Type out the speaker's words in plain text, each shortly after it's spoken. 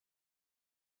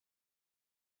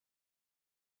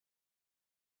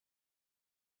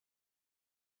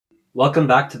Welcome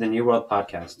back to the New World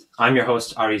Podcast. I'm your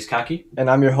host, Areez Khaki. And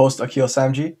I'm your host, Akeel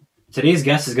Samji. Today's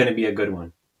guest is going to be a good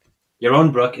one.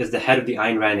 Yaron Brook is the head of the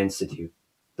Ayn Rand Institute,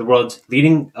 the world's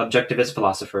leading objectivist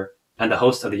philosopher, and the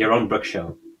host of the Yaron Brook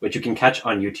Show, which you can catch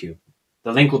on YouTube.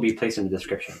 The link will be placed in the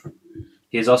description.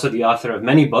 He is also the author of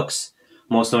many books,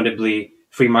 most notably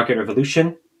Free Market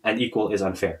Revolution and Equal is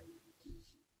Unfair.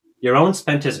 Yaron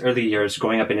spent his early years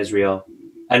growing up in Israel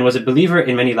and was a believer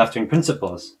in many left-wing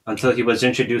principles until he was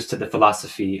introduced to the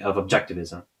philosophy of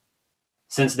Objectivism.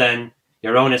 Since then,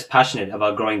 Yaron is passionate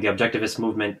about growing the Objectivist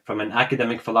movement from an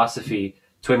academic philosophy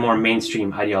to a more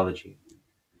mainstream ideology.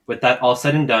 With that all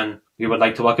said and done, we would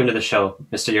like to welcome to the show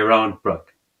Mr. Yaron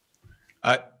Brook.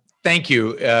 Thank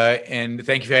you, and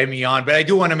thank you for having me on. But I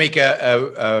do want to make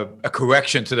a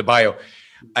correction to the bio.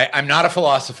 I'm not a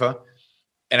philosopher,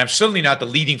 and I'm certainly not the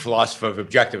leading philosopher of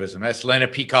Objectivism. That's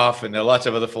Leonard Peikoff, and there are lots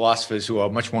of other philosophers who are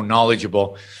much more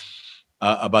knowledgeable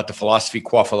about the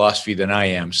core philosophy than I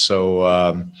am. So,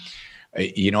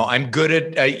 I'm good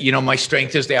at, my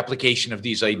strength is the application of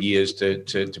these ideas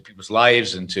to people's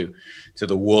lives and to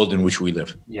the world in which we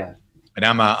live. Yeah. And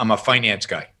I'm a finance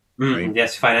guy. Right?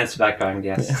 Yes, finance background,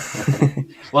 yes.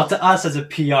 Well, to us as a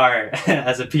PR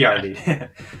lead.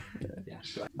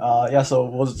 So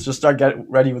we'll just get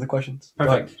ready with the questions.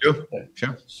 Perfect.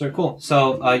 Sure. So cool.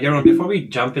 So, Yaron, before we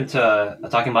jump into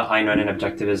talking about Ayn Rand and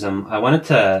Objectivism, I wanted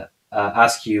to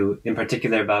ask you in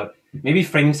particular about maybe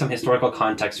framing some historical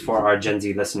context for our Gen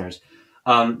Z listeners.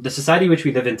 The society which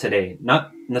we live in today,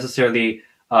 not necessarily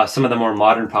some of the more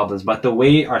modern problems, but the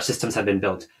way our systems have been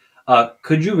built.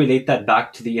 Could you relate that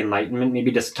back to the Enlightenment?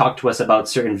 Maybe just talk to us about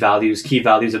certain values, key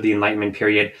values of the Enlightenment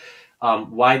period,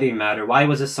 why they matter, why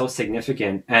was it so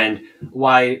significant, and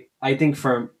why I think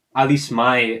for at least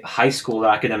my high school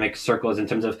academic circles, in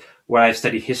terms of where I've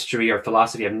studied history or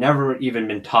philosophy, I've never even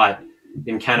been taught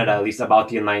in Canada, at least, about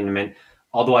the Enlightenment.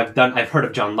 Although I've heard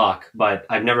of John Locke, but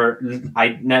I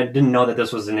didn't know that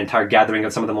this was an entire gathering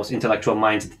of some of the most intellectual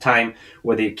minds at the time,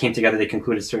 where they came together, they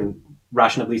concluded certain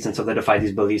rational beliefs and solidified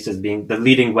these beliefs as being the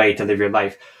leading way to live your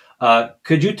life.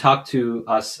 Could you talk to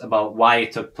us about why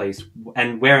it took place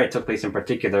and where it took place in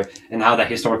particular, and how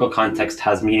that historical context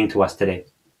has meaning to us today?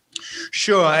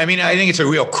 Sure. I mean, I think it's a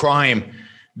real crime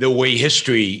the way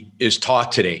history is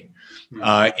taught today.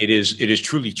 It is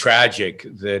truly tragic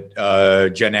that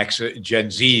Gen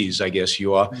Zs, I guess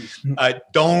you are,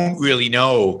 don't really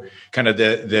know kind of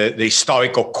the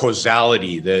historical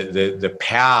causality, the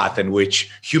path in which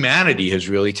humanity has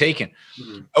really taken.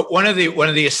 One of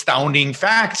the astounding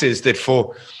facts is that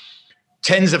for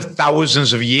tens of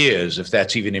thousands of years, if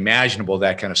that's even imaginable,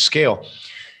 that kind of scale,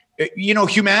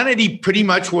 humanity pretty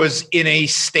much was in a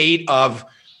state of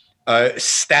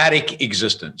static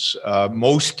existence.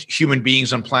 Most human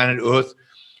beings on planet Earth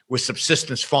were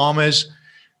subsistence farmers.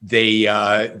 They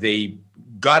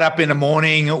got up in the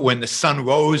morning when the sun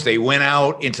rose. They went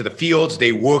out into the fields.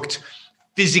 They worked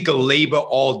physical labor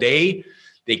all day.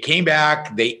 They came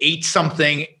back. They ate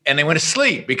something, and they went to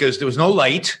sleep because there was no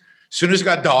light. As soon as it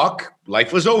got dark,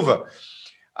 life was over.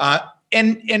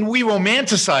 And we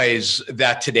romanticize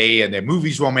that today, and their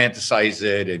movies romanticize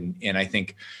it, and I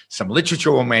think some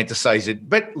literature romanticize it.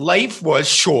 But life was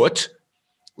short.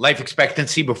 Life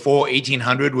expectancy before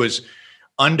 1800 was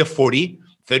under 40,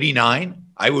 39.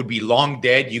 I would be long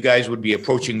dead. You guys would be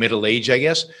approaching middle age, I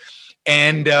guess.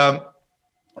 And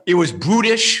it was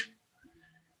brutish,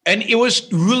 and it was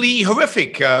really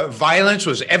horrific. Violence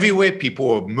was everywhere. People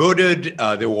were murdered.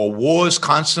 There were wars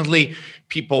constantly.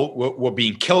 People were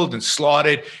being killed and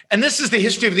slaughtered. And this is the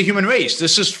history of the human race.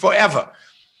 This is forever,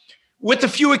 with a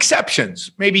few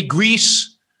exceptions, maybe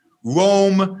Greece,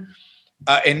 Rome,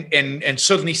 and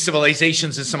certainly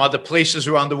civilizations in some other places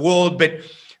around the world. But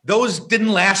those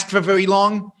didn't last for very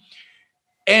long.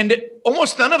 And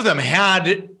almost none of them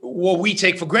had what we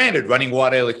take for granted: running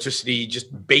water, electricity,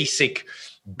 just basic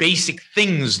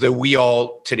things that we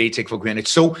all today take for granted.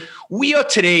 So we are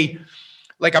today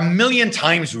like a million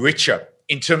times richer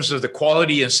in terms of the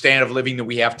quality and standard of living that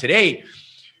we have today,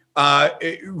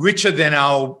 richer than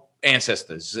our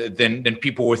ancestors, than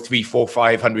people were 300, 400,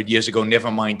 500 years ago, never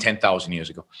mind 10,000 years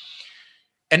ago.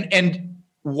 And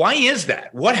why is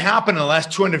that? What happened in the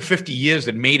last 250 years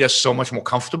that made us so much more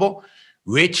comfortable,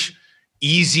 rich,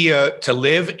 easier to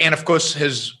live, and of course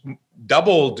has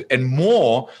doubled and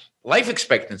more life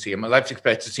expectancy? I mean, life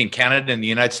expectancy in Canada and the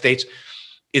United States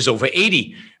is over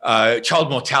 80. Child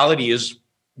mortality is,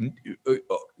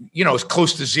 as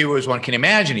close to zero as one can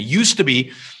imagine. It used to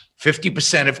be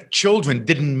 50% of children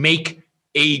didn't make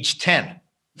age 10.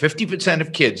 50%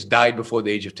 of kids died before the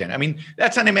age of 10. I mean,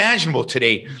 that's unimaginable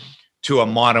today to a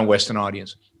modern Western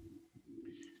audience.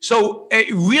 So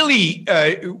really,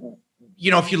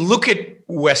 if you look at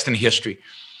Western history,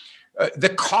 the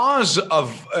cause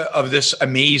of this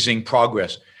amazing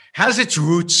progress has its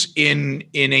roots in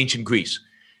ancient Greece,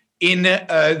 in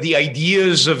the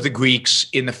ideas of the Greeks,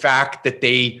 in the fact that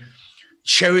they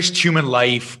cherished human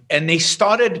life, and they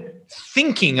started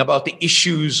thinking about the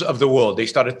issues of the world. They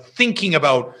started thinking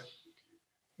about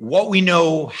what we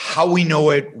know, how we know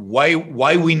it,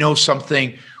 why we know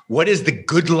something, what is the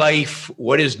good life,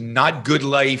 what is not good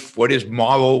life, what is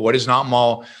moral, what is not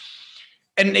moral.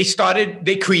 And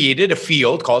they created a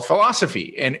field called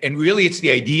philosophy. And really it's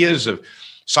the ideas of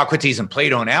Socrates and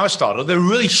Plato and Aristotle that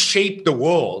really shaped the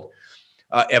world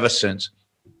ever since.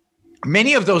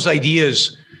 Many of those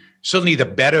ideas, certainly the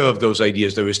better of those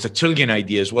ideas, the Aristotelian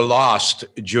ideas, were lost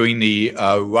during the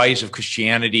rise of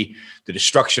Christianity, the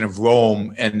destruction of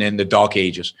Rome, and then the Dark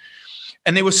Ages.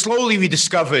 And they were slowly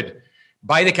rediscovered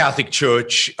by the Catholic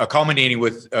Church, culminating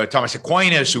with Thomas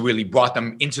Aquinas, who really brought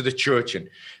them into the church and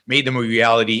made them a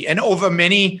reality. And over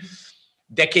many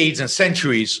decades and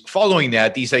centuries following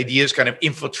that, these ideas kind of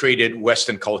infiltrated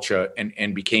Western culture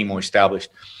and became more established.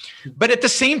 But at the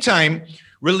same time,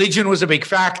 religion was a big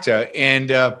factor. And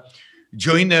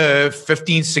during the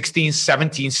 15th, 16th,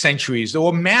 17th centuries, there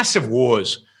were massive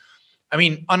wars. I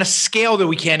mean, on a scale that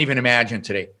we can't even imagine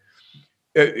today.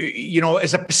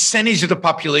 As a percentage of the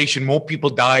population, more people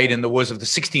died in the wars of the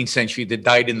 16th century than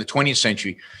died in the 20th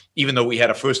century, even though we had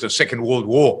a First or Second World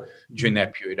War during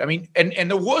that period. I mean,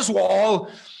 and the wars were all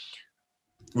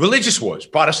religious wars,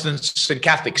 Protestants and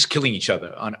Catholics killing each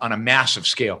other on a massive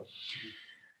scale.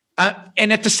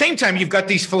 And at the same time, you've got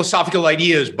these philosophical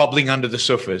ideas bubbling under the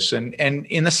surface. And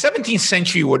in the 17th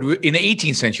century, in the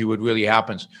 18th century, what really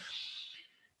happens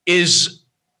is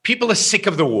people are sick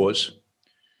of the wars.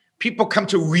 People come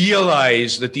to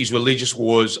realize that these religious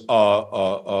wars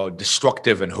are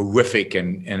destructive and horrific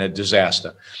and a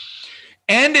disaster.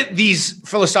 And these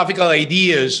philosophical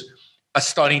ideas are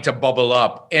starting to bubble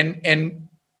up. And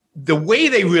the way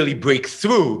they really break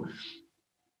through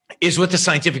is with the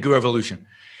scientific revolution.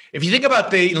 If you think about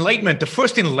the Enlightenment, the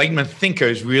first Enlightenment thinker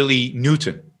is really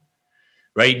Newton,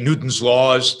 right? Newton's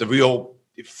laws, the real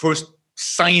first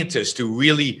scientist who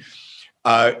really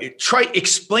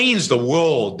explains the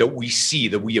world that we see,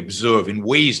 that we observe in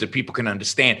ways that people can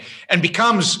understand, and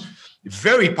becomes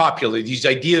very popular. These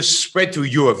ideas spread through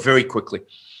Europe very quickly.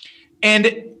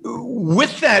 And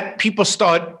with that, people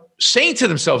start saying to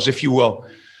themselves, if you will,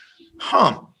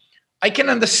 I can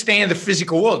understand the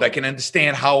physical world. I can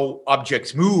understand how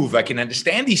objects move. I can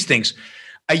understand these things.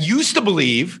 I used to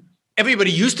believe, everybody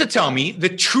used to tell me the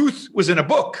truth was in a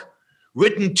book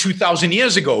written 2,000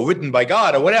 years ago, written by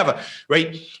God or whatever,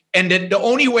 right? And that the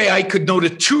only way I could know the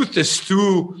truth is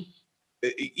through,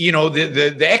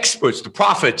 the experts, the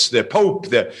prophets, the Pope,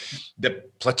 the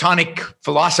Platonic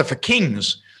philosopher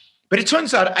kings. But it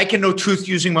turns out I can know truth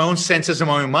using my own senses and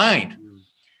my own mind.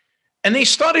 And they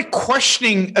started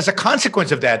questioning, as a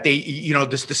consequence of that,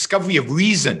 this discovery of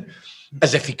reason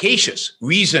as efficacious,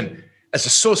 reason as a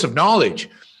source of knowledge.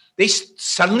 They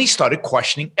suddenly started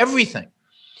questioning everything.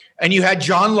 And you had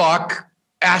John Locke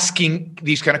asking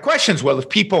these kind of questions. Well, if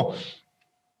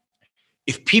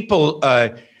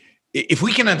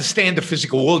we can understand the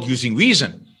physical world using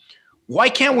reason, why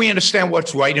can't we understand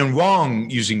what's right and wrong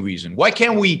using reason? Why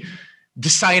can't we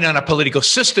decide on a political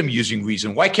system using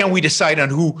reason? Why can't we decide on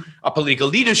who our political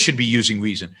leaders should be using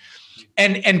reason?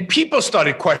 And people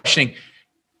started questioning,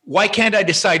 why can't I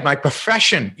decide my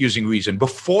profession using reason?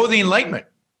 Before the Enlightenment,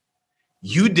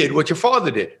 you did what your father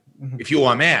did. If you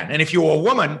were a man. And if you were a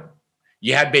woman,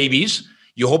 you had babies,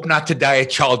 you hope not to die at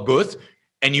childbirth,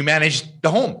 and you managed the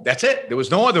home. That's it. There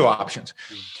was no other options.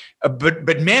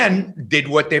 But men did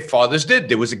what their fathers did.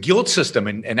 There was a guild system,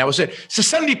 and that was it. So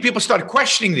suddenly people started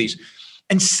questioning these.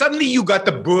 And suddenly you got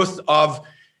the birth of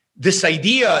this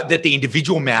idea that the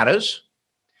individual matters,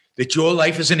 that your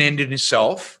life is an end in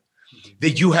itself,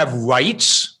 that you have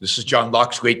rights. This is John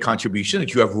Locke's great contribution,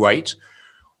 that you have rights.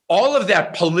 All of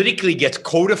that politically gets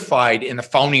codified in the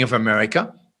founding of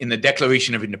America, in the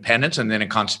Declaration of Independence, and then a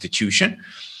Constitution.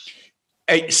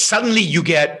 Suddenly you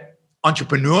get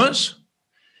entrepreneurs.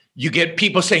 You get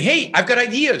people saying, hey, I've got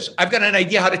ideas. I've got an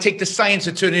idea how to take the science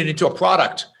and turn it into a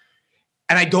product.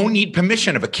 And I don't need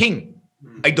permission of a king.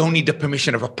 I don't need the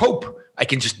permission of a pope. I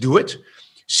can just do it.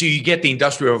 So you get the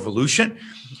Industrial Revolution.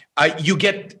 You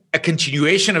get a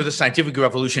continuation of the scientific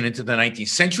revolution into the 19th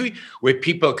century, where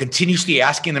people are continuously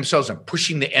asking themselves and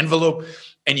pushing the envelope,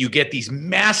 and you get these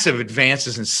massive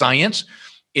advances in science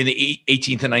in the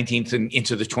 18th and 19th and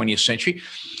into the 20th century.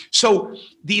 So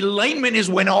the Enlightenment is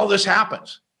when all this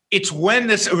happens. It's when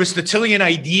this Aristotelian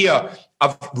idea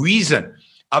of reason,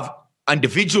 of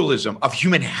individualism, of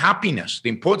human happiness, the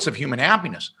importance of human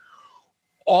happiness,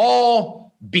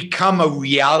 all become a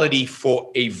reality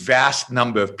for a vast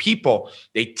number of people.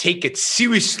 They take it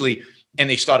seriously and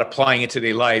they start applying it to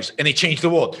their lives, and they change the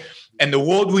world. And the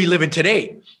world we live in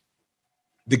today,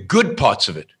 the good parts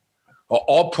of it are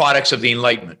all products of the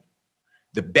Enlightenment.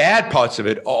 The bad parts of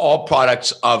it are all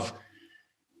products of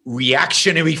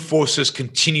reactionary forces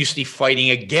continuously fighting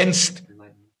against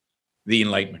the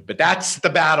Enlightenment. But that's the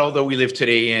battle that we live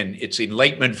today in. It's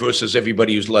Enlightenment versus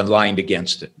everybody who's aligned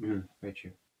against it. Very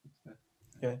true.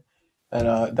 Okay. And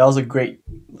that was a great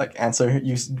answer.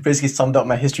 You basically summed up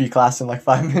my history class in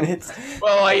 5 minutes.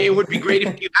 Well, it would be great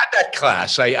if you had that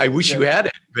class. I wish you had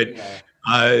it, but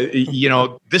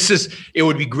it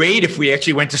would be great if we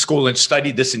actually went to school and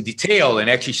studied this in detail and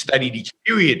actually studied each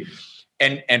period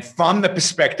and from the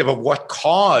perspective of what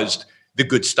caused the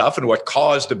good stuff and what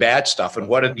caused the bad stuff, and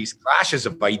what are these clashes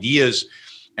of ideas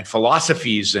and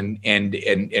philosophies, and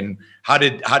how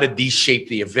did these shape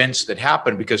the events that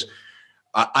happened? Because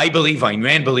I believe, Ayn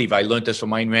Rand believe, I learned this from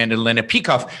Ayn Rand and Leonard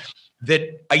Peikoff,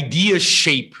 that ideas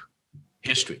shape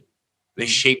history. They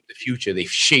shape the future. They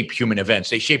shape human events.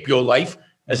 They shape your life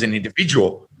as an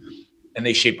individual, and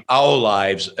they shape our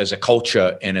lives as a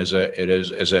culture and as a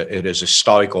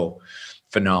historical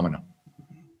phenomenon.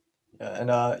 And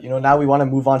now we want to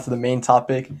move on to the main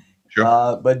topic.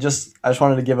 Sure. But I just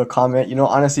wanted to give a comment.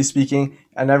 Honestly speaking,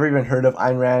 I never even heard of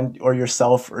Ayn Rand or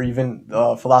yourself or even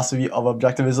the philosophy of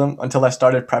objectivism until I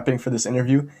started prepping for this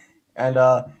interview. And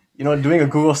doing a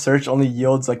Google search only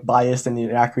yields biased and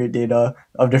inaccurate data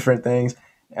of different things.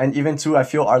 And even too, I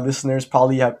feel our listeners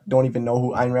probably don't even know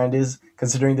who Ayn Rand is,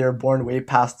 considering they were born way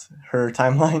past her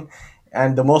timeline.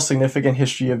 And the most significant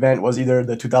history event was either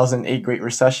the 2008 Great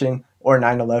Recession or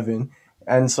 9/11.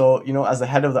 And so, as the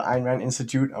head of the Ayn Rand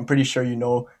Institute, I'm pretty sure you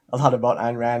know a lot about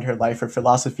Ayn Rand, her life, her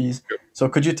philosophies. So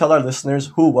could you tell our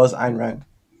listeners who was Ayn Rand?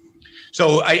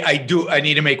 So I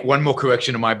need to make one more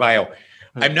correction to my bio.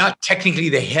 I'm not technically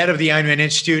the head of the Ayn Rand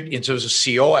Institute in terms of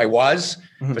CEO. I was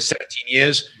for 17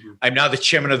 years. I'm now the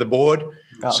chairman of the board.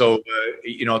 Oh. So,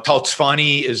 Tal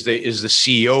Tzfani is the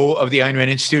CEO of the Ayn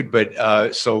Rand Institute.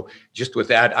 But so just with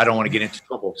that, I don't want to get into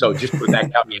trouble. So just put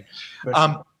that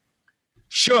caveat.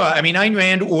 Sure. I mean, Ayn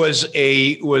Rand was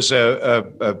a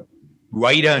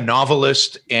writer,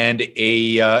 novelist, and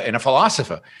a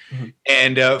philosopher.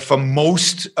 And for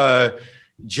most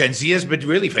Gen Zers, but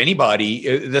really for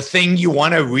anybody, the thing you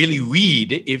want to really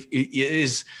read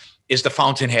is The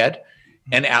Fountainhead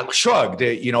and Atlas Shrugged.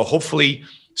 Hopefully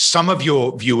some of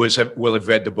your viewers will have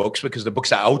read the books, because the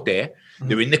books are out there.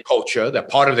 They're in the culture. They're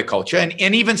part of the culture.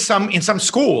 And even in some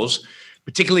schools,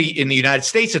 particularly in the United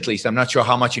States, at least. I'm not sure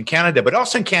how much in Canada, but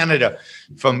also in Canada,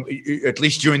 from at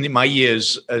least during my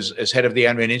years as head of the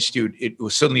Ayn Rand Institute, it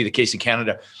was certainly the case in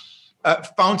Canada.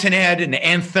 Fountainhead and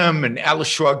Anthem and Atlas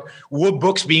Shrugged were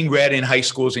books being read in high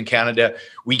schools in Canada.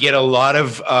 We get a lot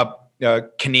of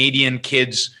Canadian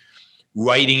kids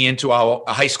writing into our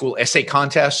high school essay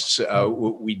contests.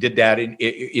 We did that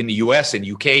in the US and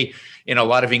UK, in a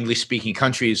lot of English-speaking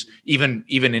countries, even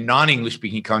in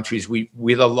non-English-speaking countries. We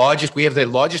have the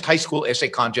largest high school essay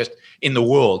contest in the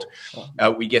world.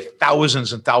 We get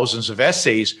thousands and thousands of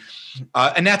essays.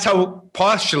 And that's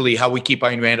partially how we keep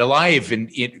Ayn Rand alive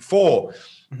for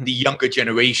the younger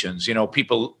generations.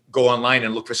 People go online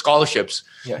and look for scholarships,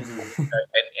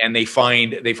 and they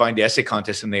find the essay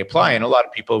contest and they apply. And a lot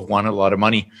of people have won a lot of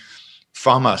money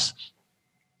from us.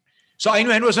 So Ayn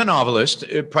Rand was a novelist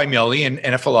primarily and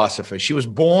a philosopher. She was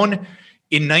born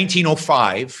in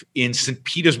 1905 in St.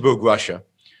 Petersburg, Russia.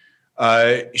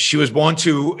 She was born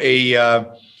to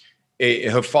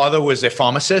her father was a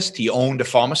pharmacist. He owned a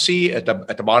pharmacy at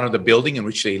the bottom of the building in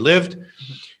which they lived.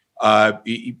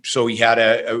 So he had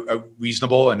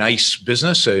a nice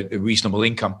business, a reasonable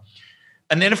income.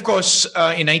 And then, of course,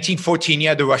 in 1914, you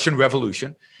had the Russian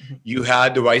Revolution. You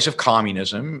had the rise of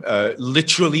communism.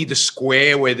 Literally, the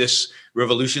square where this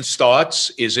revolution starts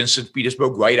is in St.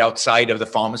 Petersburg, right outside of the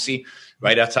pharmacy,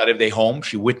 right outside of their home.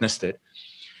 She witnessed it.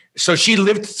 So she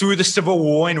lived through the Civil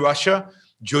War in Russia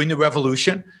during the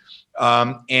revolution.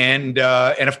 And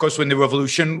of course, when the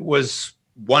revolution was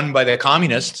won by the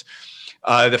communists,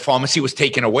 the pharmacy was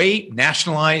taken away,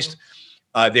 nationalized.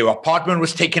 Their apartment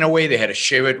was taken away. They had to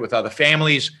share it with other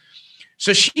families.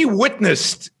 So she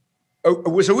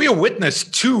was a real witness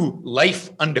to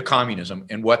life under communism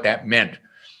and what that meant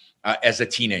as a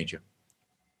teenager.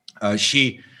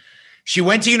 She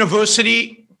went to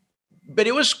university, but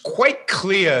it was quite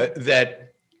clear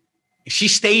that if she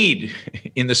stayed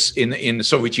in the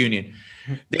Soviet Union,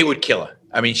 they would kill her.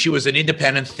 I mean, she was an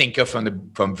independent thinker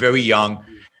from very young.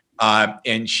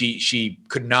 And she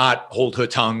could not hold her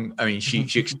tongue. I mean,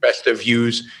 she expressed her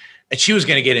views, and she was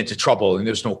going to get into trouble, and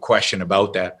there's no question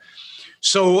about that.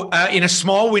 So in a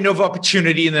small window of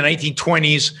opportunity in the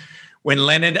 1920s, when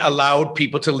Lenin allowed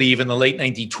people to leave in the late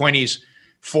 1920s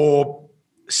for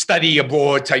study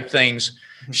abroad type things,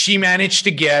 she managed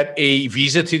to get a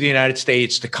visa to the United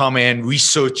States to come and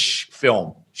research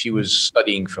film. She was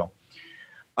studying film.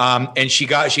 And she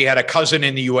had a cousin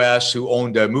in the U.S. who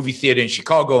owned a movie theater in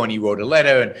Chicago, and he wrote a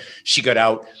letter, and she got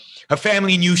out. Her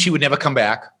family knew she would never come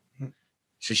back.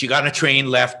 So she got on a train,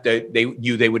 left. They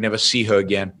knew they would never see her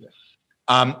again.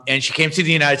 And she came to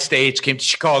the United States, came to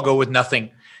Chicago with nothing,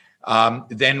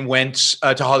 then went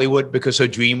to Hollywood because her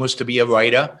dream was to be a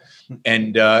writer.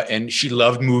 And she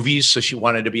loved movies, so she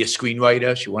wanted to be a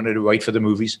screenwriter. She wanted to write for the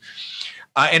movies.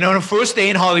 And on her first day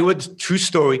in Hollywood, true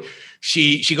story,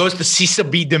 she goes to Cecil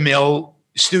B. DeMille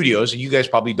Studios. And you guys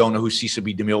probably don't know who Cecil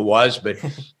B. DeMille was, but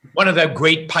one of the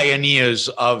great pioneers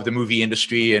of the movie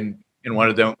industry and one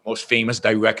of the most famous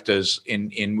directors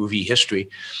in movie history.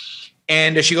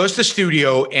 And she goes to the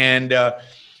studio, and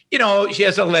she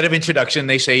has a letter of introduction.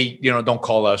 They say, don't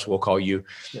call us, we'll call you.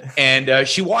 And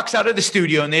she walks out of the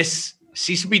studio, and this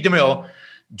Cecil B. DeMille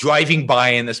driving by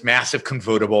in this massive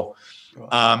convertible.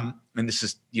 And this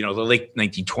is, the late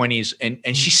 1920s.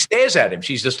 And she stares at him.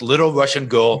 She's this little Russian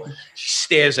girl. She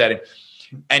stares at him.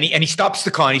 And he stops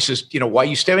the car, and he says, why are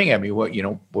you staring at me? What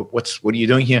are you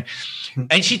doing here?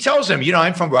 And she tells him,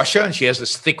 I'm from Russia. And she has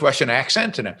this thick Russian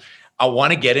accent. And I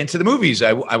want to get into the movies.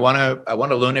 I want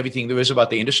to learn everything there is about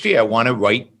the industry. I want to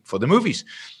write for the movies.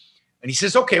 And he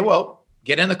says, okay, well,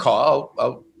 get in the car.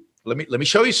 Let me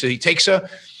show you. So he takes her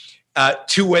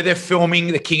to where they're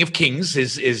filming The King of Kings,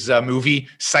 his movie,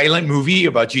 silent movie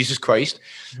about Jesus Christ,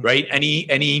 right? And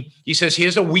he says,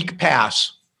 here's a week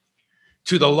pass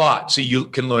to the lot so you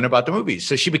can learn about the movies.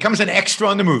 So she becomes an extra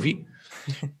on the movie.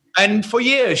 And for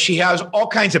years, she has all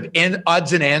kinds of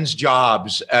odds and ends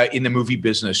jobs in the movie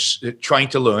business, trying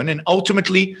to learn. And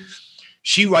ultimately,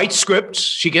 she writes scripts.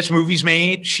 She gets movies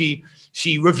made. She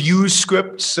reviews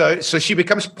scripts. So she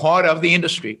becomes part of the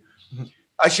industry.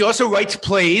 She also writes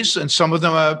plays, and some of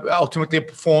them are ultimately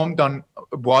performed on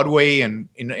Broadway and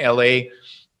in L.A.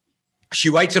 She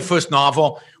writes her first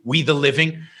novel, We the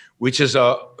Living, which is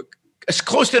it's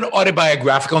close to an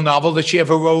autobiographical novel that she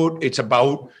ever wrote. It's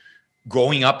about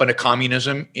growing up under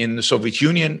communism in the Soviet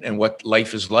Union and what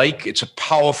life is like. It's a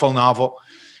powerful novel.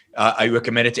 I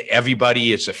recommend it to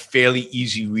everybody. It's a fairly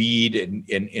easy read, and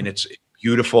it's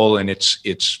beautiful, and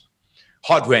it's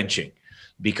heart-wrenching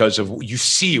because you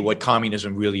see what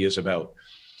communism really is about.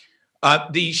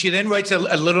 She then writes a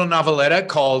little novella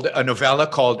called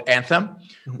Anthem,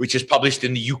 which is published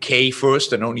in the UK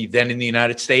first and only then in the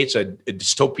United States, a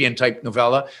dystopian type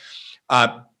novella.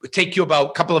 It take you about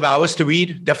a couple of hours to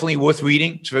read. Definitely worth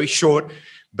reading. It's very short,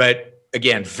 but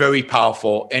again, very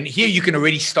powerful. And here you can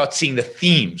already start seeing the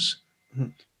themes.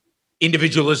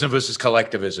 Individualism versus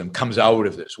collectivism comes out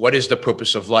of this. What is the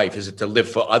purpose of life? Is it to live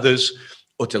for others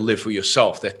or to live for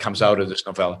yourself? That comes out of this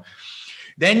novella.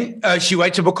 Then she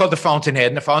writes a book called The Fountainhead.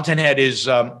 And The Fountainhead is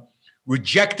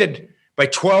rejected by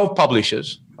 12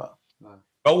 publishers.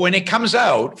 But when it comes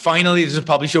out, finally, there's a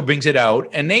publisher who brings it out.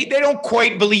 And they don't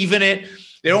quite believe in it.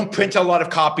 They don't print a lot of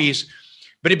copies,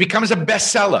 but it becomes a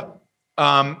bestseller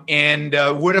and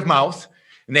word of mouth.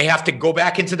 And they have to go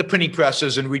back into the printing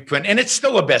presses and reprint. And it's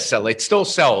still a bestseller. It still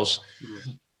sells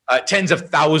tens of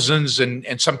thousands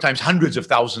and sometimes hundreds of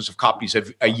thousands of copies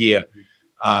a year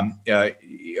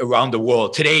around the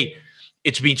world. Today,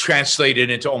 it's being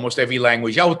translated into almost every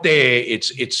language out there.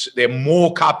 There are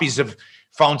more copies of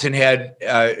Fountainhead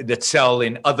that sell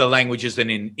in other languages than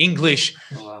in English.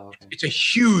 Oh, wow, okay. It's a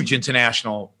huge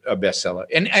international bestseller.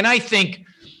 And I think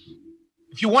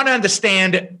if you want to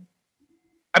understand,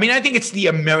 I think it's the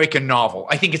American novel.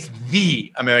 I think it's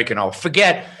the American novel.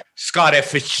 Forget Scott F.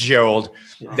 Fitzgerald.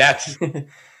 Yeah. That's,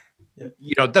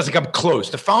 it doesn't come close.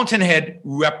 The Fountainhead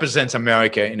represents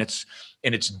America in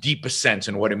its deepest sense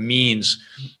and what it means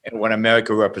and what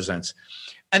America represents.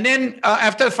 And then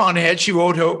after The Fountainhead, she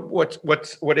wrote her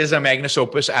what is her magnus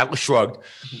opus, Atlas Shrugged.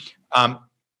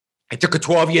 It took her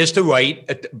 12 years to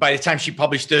write. By the time she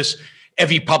published this,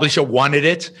 every publisher wanted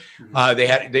it.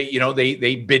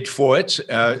 They bid for it,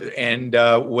 and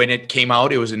when it came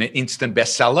out, it was an instant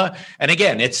bestseller. And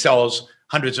again, it sells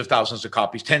hundreds of thousands of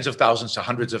copies, tens of thousands to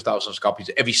hundreds of thousands of copies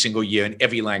every single year in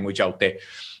every language out there.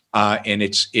 And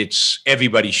it's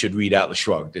everybody should read Atlas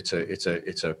Shrugged. It's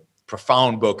a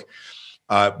profound book.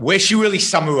 Where she really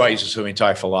summarizes her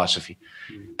entire philosophy.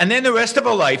 And then the rest of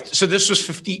her life, so this was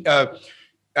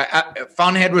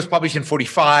Fountainhead was published in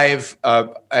 45.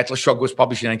 Atlas Shrugged was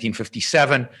published in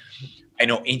 1957. I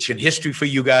know ancient history for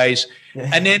you guys.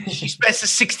 And then she spends the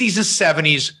 60s and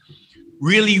 70s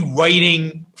really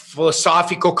writing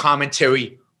philosophical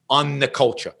commentary on the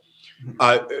culture.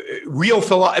 Real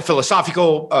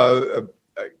philosophical,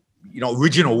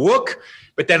 original work.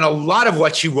 But then a lot of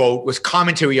what she wrote was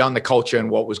commentary on the culture and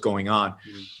what was going on.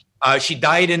 She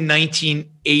died in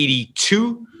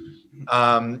 1982.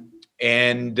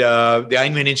 And the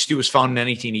Ayn Rand Institute was founded in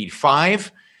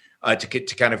 1985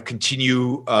 to kind of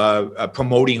continue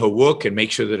promoting her work and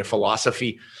make sure that her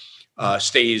philosophy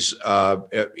stays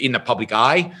in the public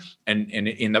eye and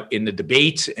in the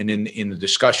debate and in the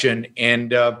discussion.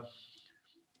 And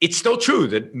it's still true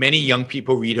that many young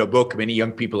people read her book. Many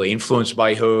young people are influenced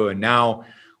by her. And now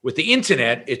with the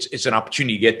internet, it's an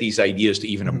opportunity to get these ideas to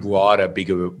even a broader,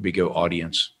 bigger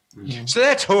audience. So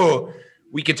that's her.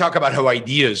 We can talk about her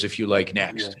ideas if you like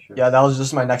next. Yeah, sure. Yeah, that was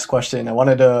just my next question. I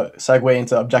wanted to segue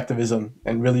into objectivism,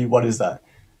 and really, what is that?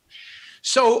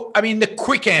 So, I mean, the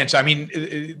quick answer,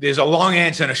 there's a long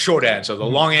answer and a short answer. The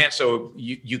long answer,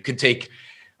 you can take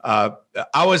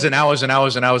hours and hours and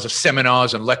hours and hours of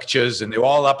seminars and lectures, and they're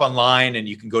all up online, and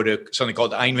you can go to something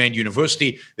called Ayn Rand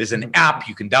University. There's an app,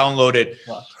 you can download it.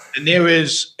 Wow. And there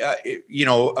is,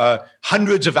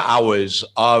 hundreds of hours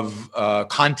of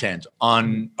content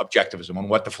on objectivism, on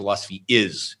what the philosophy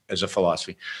is as a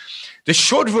philosophy. The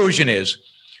short version is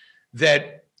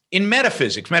that in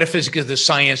metaphysics is the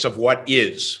science of what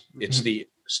is. It's the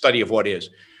study of what is.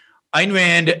 Ayn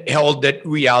Rand held that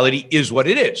reality is what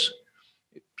it is.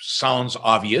 It sounds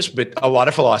obvious, but a lot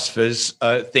of philosophers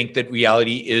think that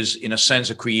reality is, in a sense,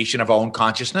 a creation of our own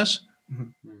consciousness.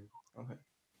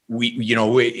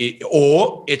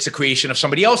 Or it's a creation of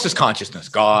somebody else's consciousness,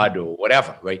 God or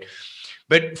whatever, right?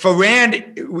 But for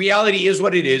Rand, reality is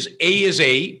what it is. A is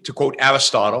A, to quote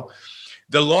Aristotle.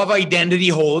 The law of identity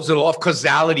holds, the law of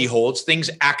causality holds. Things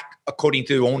act according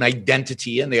to their own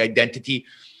identity, and the identity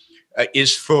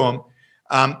is firm.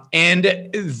 And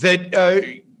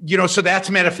that, so that's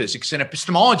metaphysics. In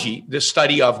epistemology, the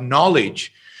study of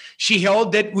knowledge, she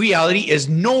held that reality is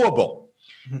knowable.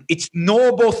 It's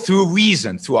knowable through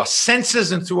reason, through our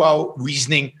senses and through our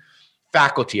reasoning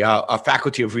faculty, our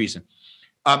faculty of reason.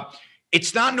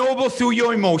 It's not knowable through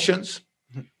your emotions.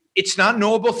 It's not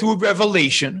knowable through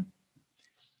revelation.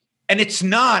 And it's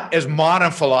not, as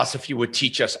modern philosophy would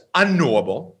teach us,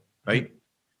 unknowable, right?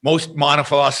 Most modern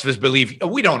philosophers believe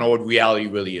we don't know what reality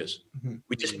really is.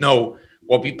 We just know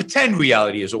what we pretend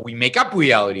reality is, or we make up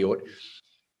reality.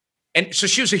 And so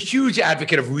she was a huge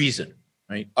advocate of reason.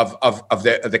 Right? Of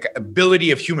the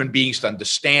ability of human beings to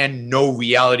understand, know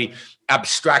reality,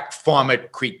 abstract from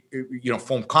it, create,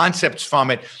 form concepts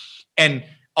from it, and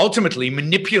ultimately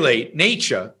manipulate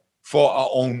nature for our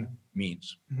own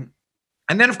means.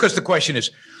 And then, of course, the question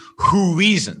is, who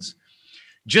reasons?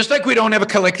 Just like we don't have a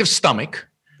collective stomach,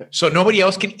 so nobody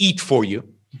else can eat for you,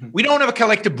 we don't have a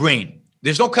collective brain.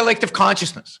 There's no collective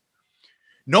consciousness.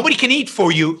 Nobody can eat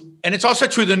for you, and it's also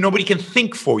true that nobody can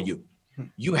think for you.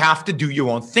 You have to do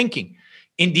your own thinking.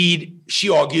 Indeed, she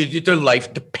argued that their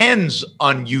life depends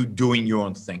on you doing your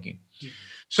own thinking.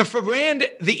 So for Rand,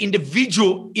 the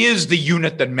individual is the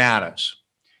unit that matters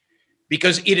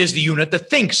because it is the unit that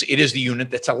thinks. It is the unit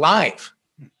that's alive.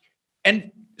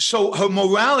 And so her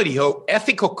morality, her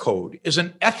ethical code is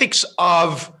an ethics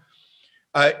of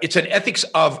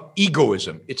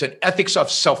egoism. It's an ethics of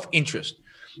self-interest.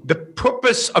 The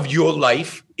purpose of your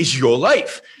life is your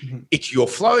life. It's your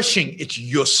flourishing. It's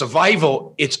your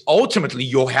survival. It's ultimately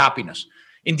your happiness.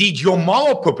 Indeed, your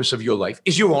moral purpose of your life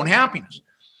is your own happiness.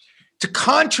 To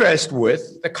contrast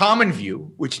with the common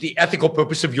view, which the ethical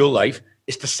purpose of your life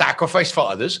is to sacrifice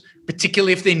for others,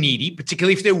 particularly if they're needy,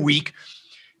 particularly if they're weak.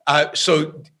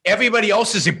 So everybody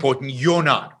else is important. You're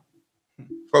not.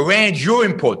 For Rand, you're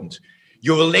important.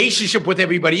 Your relationship with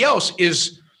everybody else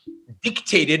is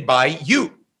dictated by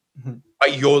you. By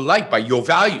your life, by your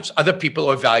values. Other people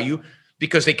are valued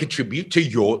because they contribute to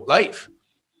your life.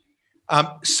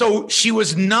 So she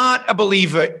was not a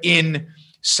believer in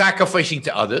sacrificing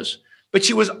to others, but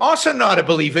she was also not a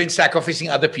believer in sacrificing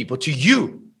other people to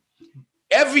you.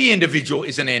 Every individual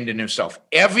is an end in himself.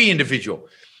 Every individual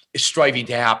is striving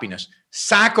to happiness.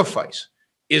 Sacrifice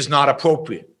is not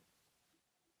appropriate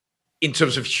in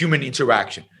terms of human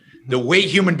interaction. The way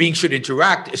human beings should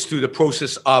interact is through the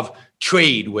process of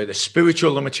trade, whether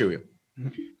spiritual or material.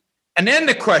 And then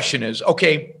the question is,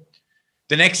 okay,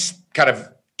 the next kind of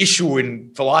issue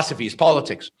in philosophy is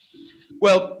politics.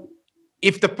 Well,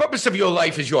 if the purpose of your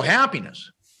life is your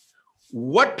happiness,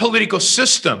 what political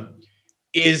system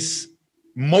is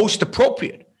most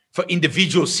appropriate? for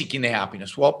individuals seeking their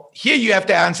happiness. Well, here you have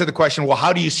to answer the question, well,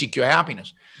 how do you seek your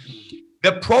happiness?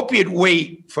 The appropriate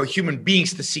way for human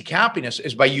beings to seek happiness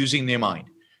is by using their mind,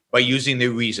 by using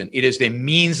their reason. It is their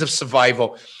means of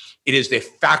survival. It is their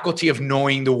faculty of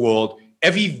knowing the world.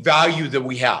 Every value that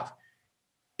we have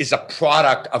is a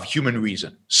product of human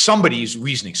reason. Somebody's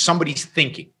reasoning, somebody's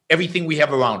thinking. Everything we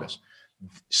have around us,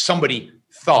 somebody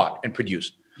thought and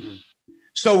produced.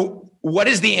 So what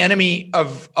is the enemy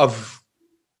of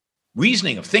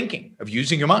reasoning, of thinking, of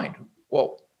using your mind?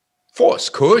 Well, force,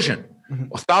 coercion,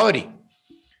 authority.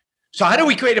 So how do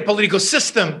we create a political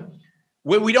system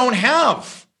where we don't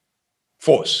have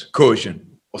force,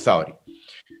 coercion, authority?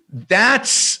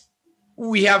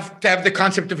 We have to have the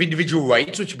concept of individual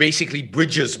rights, which basically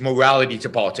bridges morality to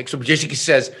politics. So basically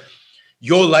says,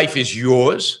 your life is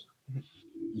yours.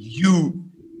 You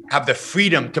have the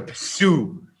freedom to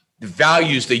pursue the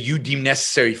values that you deem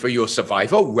necessary for your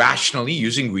survival, rationally,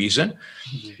 using reason.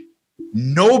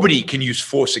 Nobody can use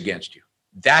force against you.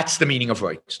 That's the meaning of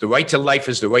rights. The right to life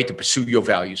is the right to pursue your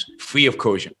values, free of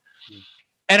coercion.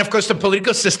 And of course, the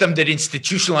political system that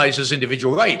institutionalizes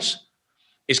individual rights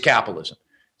is capitalism,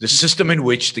 the system in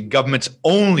which the government's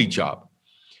only job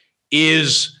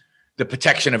is the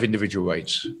protection of individual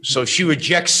rights. So she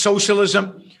rejects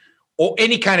socialism or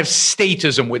any kind of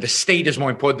statism where the state is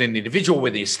more important than the individual,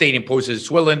 where the state imposes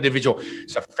its will on the individual.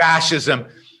 So fascism,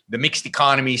 the mixed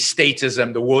economy,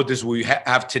 statism, the world as we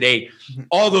have today,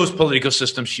 all those political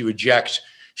systems she rejects.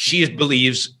 She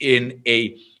believes in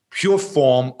a pure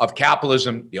form of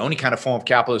capitalism, the only kind of form of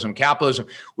capitalism,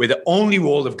 where the only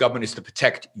role of government is to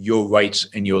protect your rights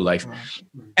and your life.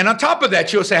 And on top of that,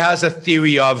 she also has a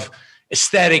theory of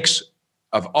aesthetics,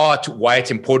 of art, why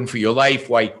it's important for your life,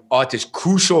 why art is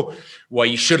crucial, why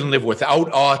you shouldn't live without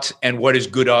art, and what is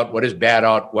good art, what is bad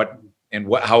art,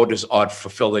 how does art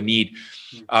fulfill the need.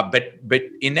 But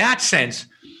in that sense,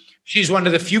 she's one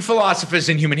of the few philosophers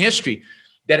in human history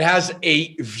that has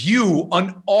a view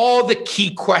on all the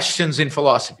key questions in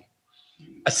philosophy.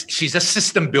 She's a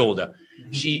system builder.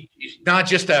 She's not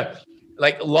just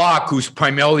like Locke, who's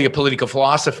primarily a political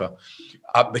philosopher,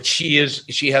 but she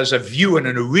has a view, and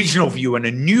an original view, and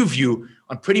a new view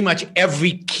on pretty much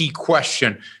every key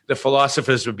question the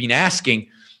philosophers have been asking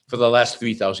for the last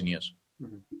 3,000 years.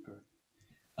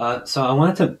 So I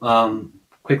wanted to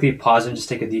quickly pause and just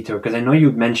take a detour, because I know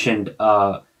you mentioned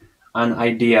an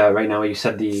idea right now. You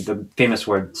said the famous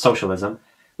word socialism,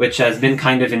 which has been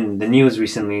kind of in the news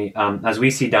recently, as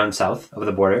we see down south of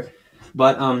the border.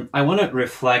 But I want to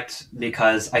reflect,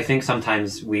 because I think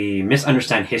sometimes we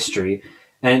misunderstand history.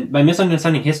 And by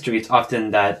misunderstanding history, it's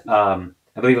often that,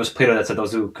 I believe it was Plato that said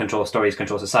those who control stories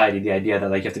control society. The idea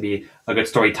that like you have to be a good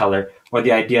storyteller, or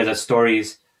the idea that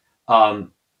stories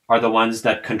are the ones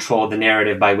that control the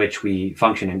narrative by which we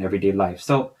function in everyday life.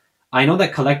 So I know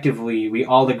that collectively we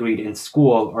all agreed in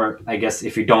school, or I guess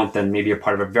if you don't, then maybe you're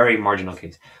part of a very marginal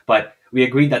case. But we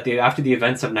agreed that after the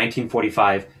events of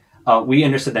 1945, we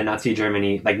understood that Nazi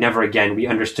Germany, like never again, we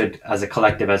understood as a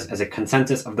collective, as a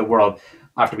consensus of the world,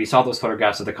 after we saw those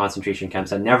photographs of the concentration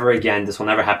camps, that never again, this will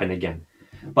never happen again.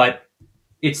 But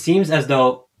it seems as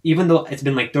though, even though it's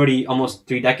been like almost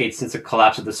 3 decades since the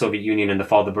collapse of the Soviet Union and the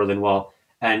fall of the Berlin Wall,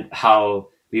 and how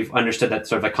we've understood that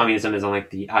sort of like communism is on like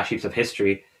the ash heaps of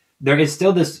history, there is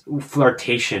still this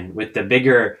flirtation with the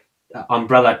bigger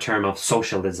umbrella term of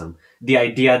socialism. The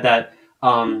idea that,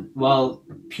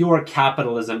 pure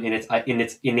capitalism in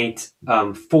its innate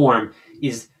form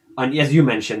is, as you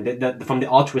mentioned, from the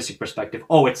altruistic perspective,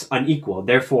 it's unequal.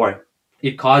 Therefore,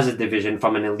 it causes division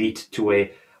from an elite to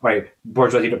a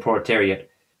bourgeoisie to proletariat.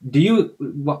 Do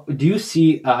you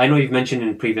see? I know you've mentioned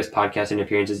in previous podcasts and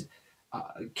appearances.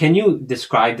 Can you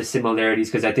describe the similarities?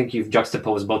 Because I think you've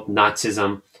juxtaposed both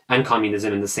Nazism and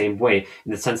communism in the same way,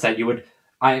 in the sense that you would,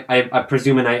 I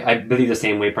presume, and I believe the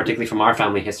same way, particularly from our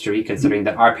family history, considering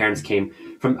that our parents came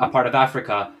from a part of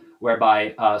Africa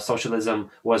whereby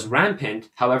socialism was rampant.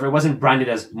 However, it wasn't branded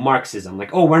as Marxism.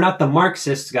 Like, we're not the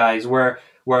Marxists, guys. We're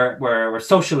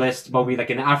socialists, but we like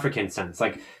in an African sense.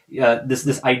 Like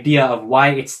this idea of why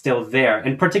it's still there,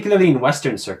 and particularly in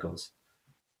Western circles.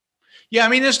 Yeah, I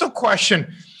mean, there's no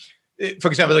question. For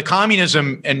example, the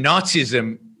communism and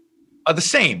Nazism are the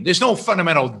same. There's no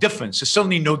fundamental difference. There's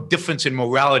certainly no difference in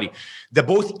morality. They're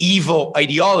both evil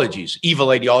ideologies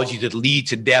that lead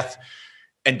to death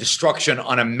and destruction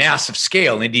on a massive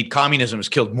scale. Indeed, communism has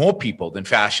killed more people than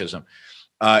fascism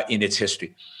in its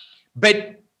history.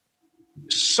 But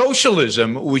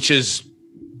socialism, which is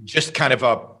just kind of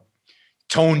a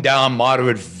toned down,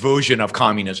 moderate version of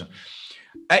communism,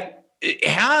 it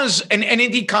has, and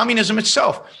indeed communism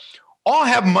itself, all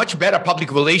have much better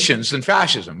public relations than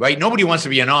fascism, right? Nobody wants to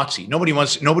be a Nazi. Nobody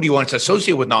wants to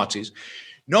associate with Nazis.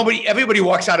 Everybody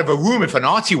walks out of a room if a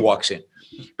Nazi walks in.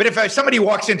 But if somebody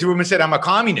walks into a room and said, I'm a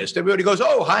communist, everybody goes,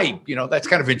 oh, hi, that's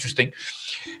kind of interesting.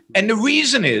 And the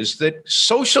reason is that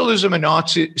socialism and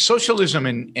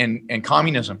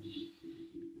communism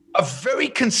are very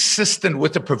consistent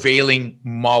with the prevailing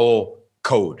moral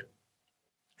code.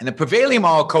 And the prevailing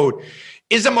moral code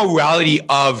is a morality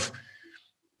of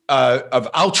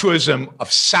altruism,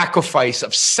 of sacrifice,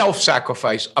 of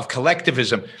self-sacrifice, of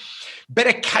collectivism, but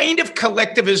a kind of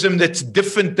collectivism that's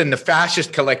different than the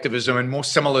fascist collectivism and more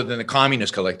similar than the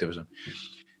communist collectivism.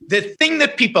 The thing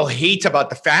that people hate about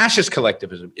the fascist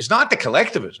collectivism is not the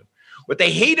collectivism. What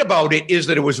they hate about it is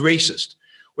that it was racist.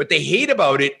 What they hate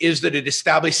about it is that it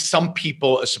established some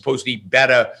people as supposedly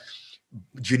better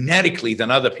genetically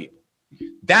than other people.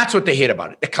 That's what they hate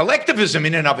about it. The collectivism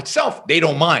in and of itself, they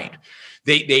don't mind.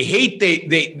 They hate,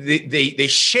 they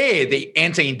share the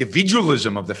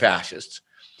anti-individualism of the fascists.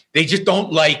 They just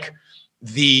don't like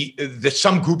that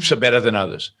some groups are better than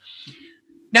others.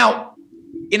 Now,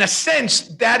 in a sense,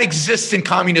 that exists in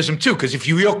communism too, because if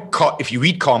you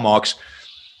read Karl Marx,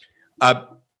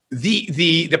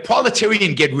 the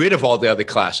proletarian get rid of all the other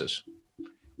classes,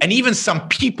 and even some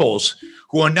peoples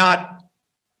who are not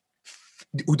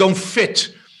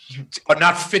fit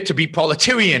to be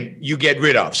proletarian, you get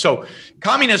rid of. So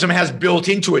communism has built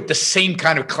into it the same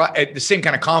kind of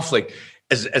conflict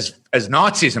as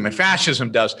Nazism and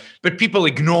fascism does, but people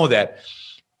ignore that.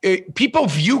 People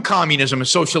view communism and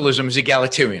socialism as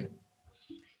egalitarian.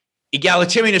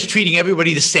 Egalitarian is treating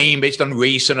everybody the same based on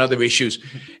race and other issues,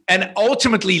 and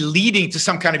ultimately leading to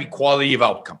some kind of equality of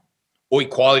outcome or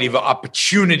equality of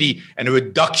opportunity and a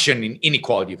reduction in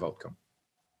inequality of outcome.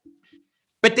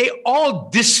 But they all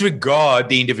disregard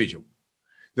the individual.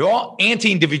 They're all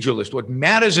anti-individualist. What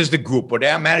matters is the group. What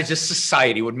matters is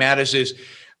society. What matters is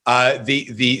however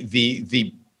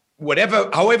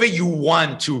you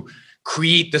want to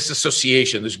create this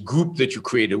association, this group that you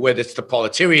created, whether it's the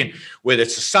proletarian, whether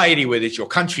it's society, whether it's your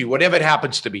country, whatever it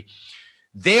happens to be,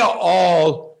 they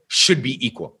all should be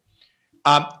equal.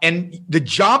 And the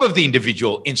job of the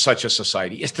individual in such a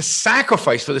society is to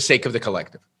sacrifice for the sake of the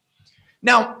collective.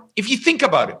 Now, if you think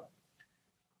about it,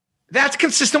 that's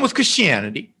consistent with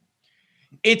Christianity.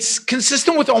 It's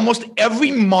consistent with almost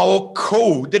every moral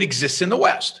code that exists in the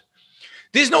West.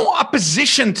 There's no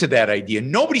opposition to that idea.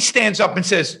 Nobody stands up and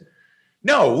says,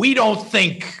 no, we don't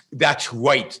think that's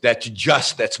right, that's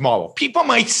just, that's moral. People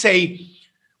might say,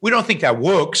 we don't think that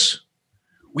works.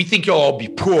 We think you'll all be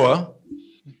poor.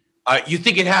 You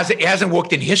think it hasn't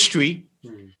worked in history.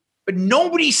 But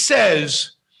nobody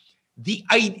says the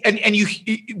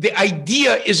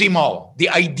idea is immoral. The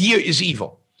idea is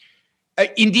evil.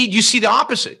 Indeed, you see the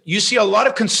opposite. You see a lot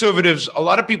of conservatives, a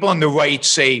lot of people on the right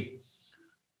say,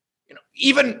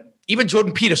 even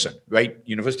Jordan Peterson, right?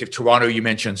 University of Toronto, you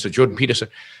mentioned, so Jordan Peterson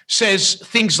says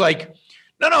things like,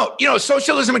 no,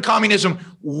 socialism and communism,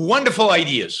 wonderful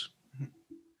ideas,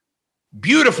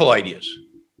 beautiful ideas,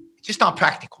 just not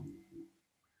practical.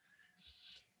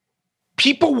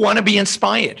 People want to be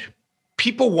inspired.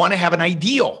 People want to have an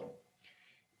ideal.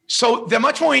 So they're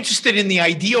much more interested in the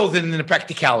ideal than in the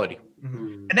practicality.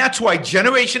 Mm-hmm. And that's why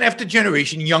generation after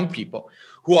generation, young people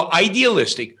who are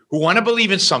idealistic, who want to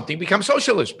believe in something, become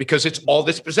socialists because it's all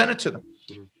that's presented to them.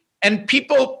 Mm-hmm. And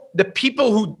the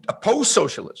people who oppose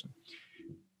socialism,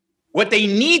 what they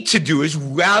need to do is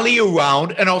rally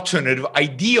around an alternative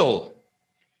ideal.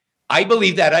 I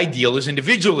believe that ideal is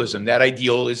individualism. That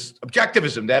ideal is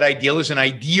objectivism. That ideal is an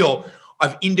ideal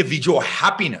of individual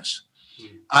happiness.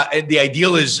 The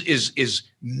ideal is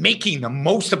making the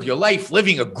most of your life,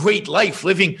 living a great life,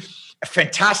 living a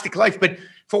fantastic life. But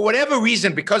for whatever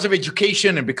reason, because of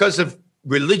education and because of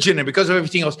religion and because of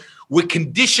everything else, we're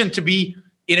conditioned to be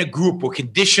in a group. We're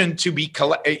conditioned to be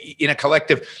in a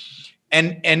collective.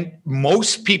 And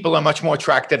most people are much more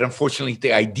attracted, unfortunately, to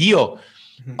the ideal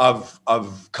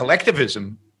of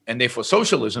collectivism and therefore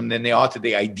socialism than they are to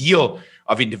the ideal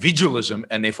of individualism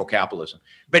and therefore capitalism.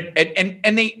 But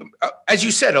and they, as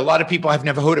you said, a lot of people have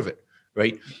never heard of it,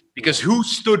 right? Because who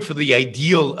stood for the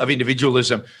ideal of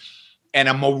individualism and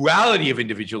a morality of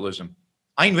individualism?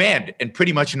 Ayn Rand and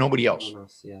pretty much nobody else.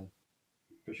 Yeah,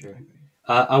 for sure.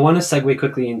 I want to segue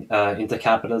quickly into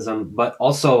capitalism, but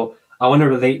also I want to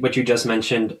relate what you just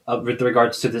mentioned with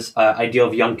regards to this ideal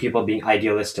of young people being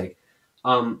idealistic.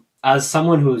 As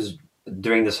someone who's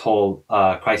during this whole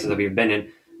crisis that we've been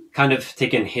in, kind of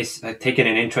taken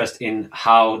an interest in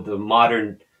how the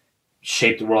modern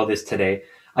shaped world is today,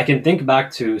 I can think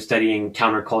back to studying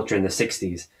counterculture in the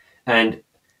 60s and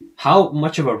how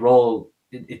much of a role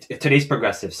today's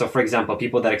progressive. So, for example,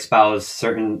 people that espouse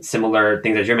certain similar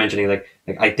things that you're mentioning, like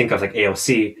I think of like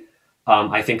AOC,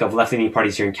 I think of left-leaning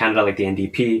parties here in Canada, like the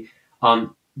NDP.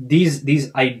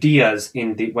 These ideas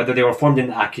in the whether they were formed in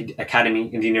the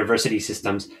academy, in the university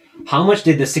systems, how much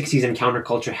did the '60s and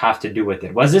counterculture have to do with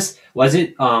it? Was it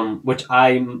which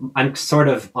I'm sort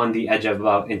of on the edge of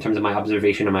about in terms of my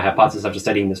observation and my hypothesis after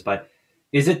studying this, but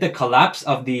is it the collapse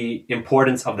of the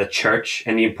importance of the church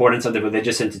and the importance of the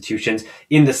religious institutions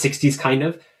in the '60s, kind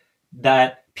of,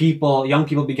 that young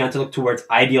people began to look towards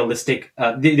idealistic,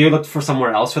 they looked for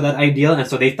somewhere else for that ideal, and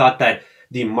so they thought that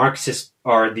the Marxist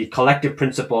or the collective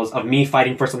principles of me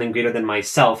fighting for something greater than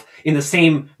myself in the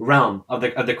same realm of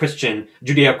the Christian,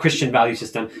 Judeo-Christian value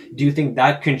system, do you think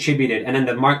that contributed? And then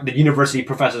the university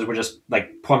professors were just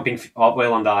like pumping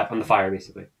oil on the fire,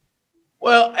 basically.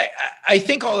 Well, I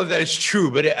think all of that is true,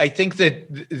 but I think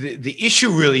that the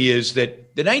issue really is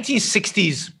that the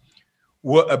 1960s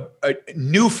were a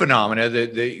new phenomena,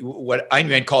 what Ayn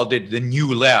Rand called it the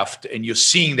new left, and you're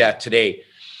seeing that today.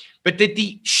 But that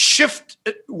the shift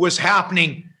was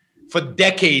happening for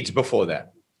decades before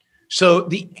that. So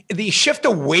the shift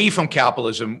away from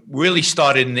capitalism really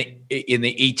started in the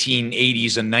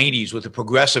 1880s and 90s with the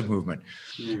progressive movement.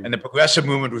 And the progressive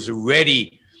movement was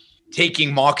already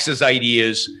taking Marx's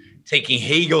ideas, taking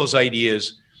Hegel's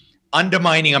ideas,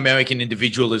 undermining American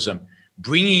individualism,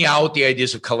 bringing out the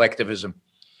ideas of collectivism.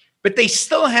 But they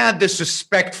still had this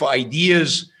respect for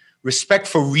ideas, respect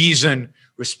for reason,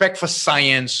 respect for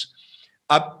science.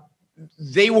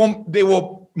 They were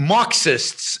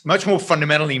Marxists, much more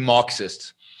fundamentally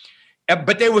Marxists,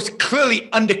 but they was clearly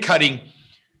undercutting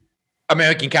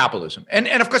American capitalism. And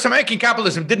of course, American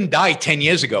capitalism didn't die 10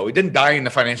 years ago. It didn't die in the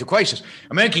financial crisis.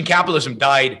 American capitalism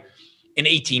died in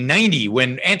 1890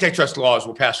 when antitrust laws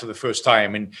were passed for the first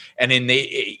time. And in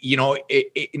the,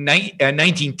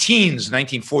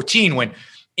 1914 when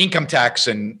income tax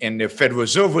and the Federal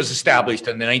Reserve was established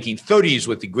in the 1930s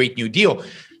with the Great New Deal.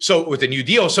 So with the New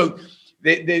Deal, so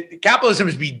the capitalism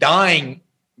has been dying,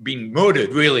 being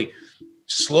murdered really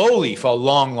slowly for a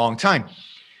long, long time.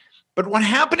 But what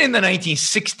happened in the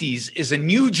 1960s is a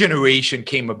new generation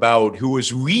came about who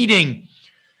was reading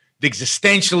the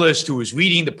existentialist, who was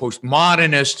reading the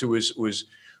postmodernist, who was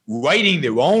writing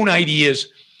their own ideas.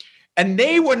 And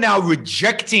they were now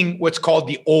rejecting what's called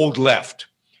the old left.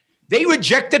 They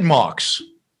rejected Marx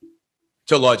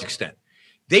to a large extent.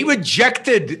 They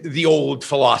rejected the old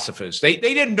philosophers. They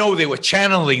didn't know they were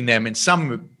channeling them in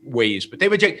some ways, but they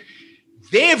reject.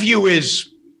 Their view is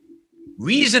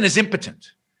reason is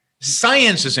impotent.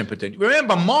 Science is impotent.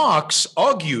 Remember, Marx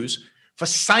argues for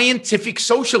scientific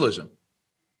socialism.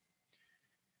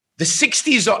 The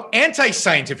 60s are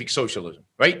anti-scientific socialism,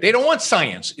 right? They don't want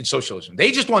science in socialism.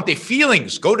 They just want their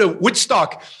feelings. Go to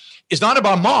Woodstock. It's not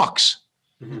about Marx.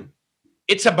 Mm-hmm.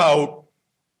 It's about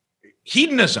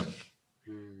hedonism,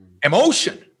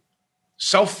 emotion,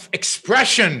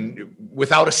 self-expression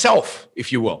without a self,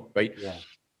 if you will, right? Yeah.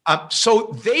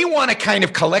 So they want a kind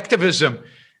of collectivism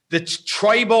that's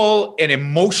tribal and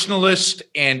emotionalist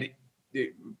and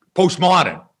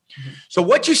postmodern. Mm-hmm. So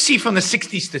what you see from the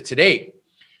 60s to today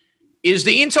is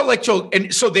the intellectual,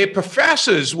 and so their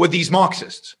professors were these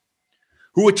Marxists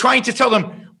who were trying to tell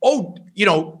them, oh,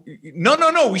 no,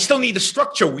 we still need the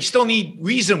structure. We still need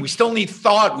reason. We still need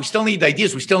thought. We still need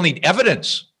ideas. We still need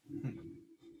evidence.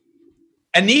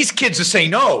 And these kids are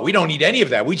saying, no, we don't need any of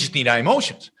that. We just need our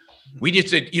emotions. We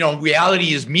just,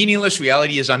 reality is meaningless.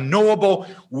 Reality is unknowable.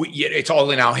 It's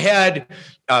all in our head.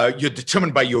 You're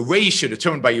determined by your race. You're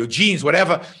determined by your genes,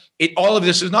 whatever. All of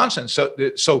this is nonsense.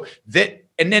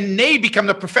 And then they become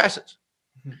the professors.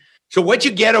 So what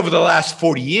you get over the last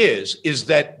 40 years is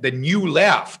that the new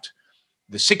left,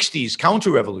 the 60s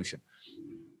counter-revolution,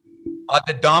 are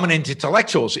the dominant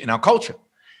intellectuals in our culture.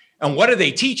 And what are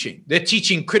they teaching? They're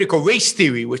teaching critical race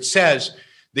theory, which says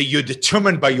that you're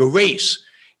determined by your race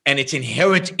and it's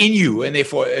inherent in you. And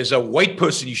therefore, as a white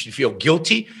person, you should feel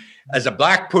guilty. As a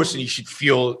black person, you should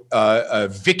feel a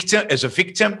victim.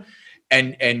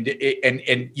 And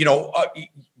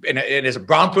as a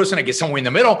brown person, I get somewhere in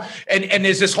the middle. And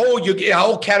there's this whole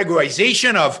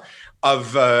categorization of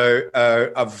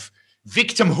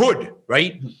victimhood,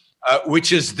 right?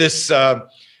 Which is this,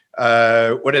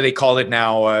 what do they call it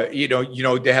now?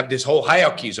 They have this whole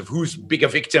hierarchies of who's bigger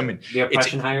victim. And the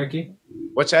oppression hierarchy?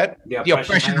 What's that? The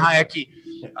oppression hierarchy.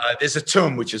 There's a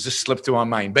term which has just slipped through our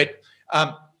mind. But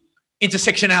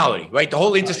intersectionality, right? The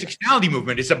whole intersectionality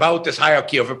movement is about this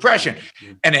hierarchy of oppression.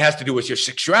 And it has to do with your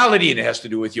sexuality, and it has to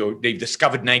do with they've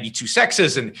discovered 92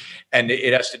 sexes, and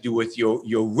it has to do with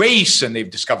your race, and they've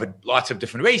discovered lots of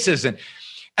different races.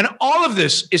 And all of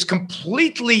this is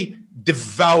completely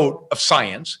devout of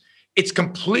science. It's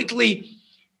completely,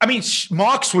 I mean,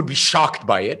 Marx would be shocked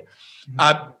by it.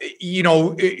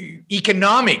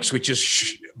 Economics, which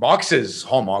is Marx's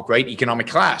hallmark, right? Economic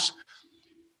class,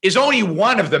 is only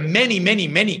one of the many, many,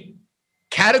 many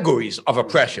categories of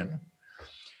oppression.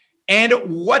 And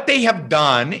what they have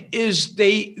done is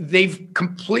they've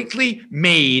completely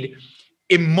made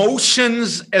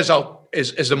emotions as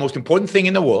the most important thing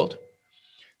in the world.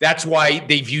 That's why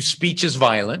they view speech as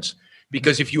violence,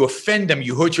 because if you offend them,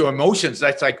 you hurt your emotions.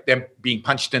 That's like them being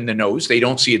punched in the nose. They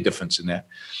don't see a difference in that.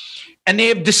 And they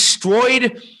have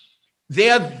destroyed,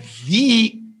 they're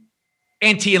the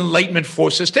anti-Enlightenment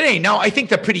forces today. Now, I think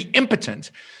they're pretty impotent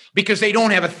because they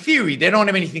don't have a theory. They don't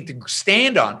have anything to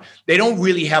stand on. They don't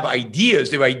really have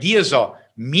ideas. Their ideas are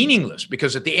meaningless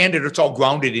because at the end, it's all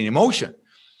grounded in emotion.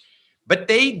 But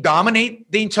they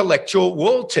dominate the intellectual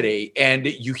world today, and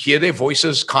you hear their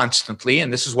voices constantly.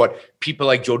 And this is what people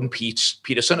like Jordan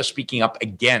Peterson are speaking up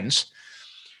against.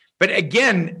 But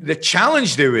again, the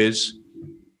challenge there is,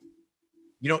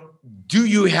 do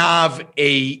you have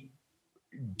a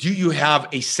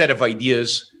set of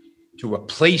ideas to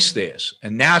replace this?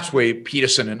 And that's where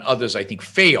Peterson and others, I think,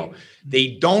 fail.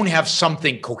 They don't have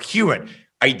something coherent,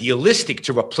 idealistic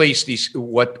to replace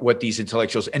what these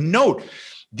intellectuals. And note,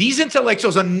 these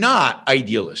intellectuals are not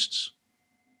idealists.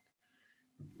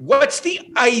 What's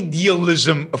the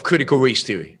idealism of critical race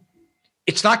theory?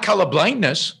 It's not color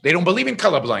blindness. They don't believe in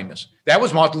color blindness. That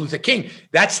was Martin Luther King.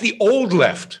 That's the old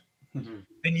left. Mm-hmm.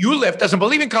 The new left doesn't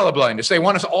believe in color blindness. They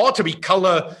want us all to be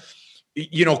color,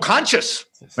 conscious,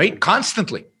 right?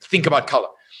 Constantly think about color.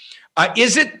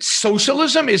 Is it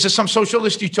socialism? Is it some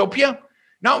socialist utopia?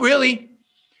 Not really.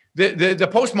 The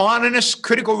postmodernist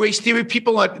critical race theory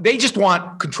people, they just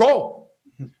want control.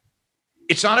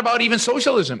 It's not about even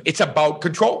socialism. It's about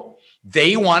control.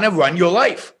 They want to run your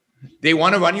life. They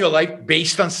want to run your life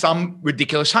based on some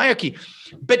ridiculous hierarchy.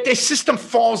 But their system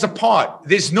falls apart.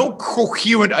 There's no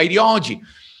coherent ideology.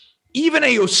 Even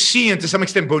AOC and to some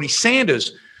extent Bernie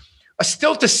Sanders are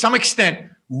still to some extent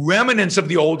remnants of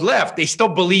the old left. They still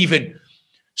believe in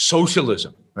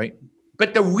socialism, right?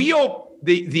 But the real,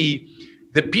 the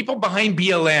people behind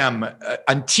BLM,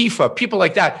 Antifa, people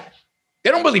like that,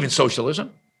 they don't believe in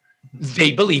socialism.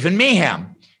 They believe in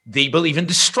mayhem. They believe in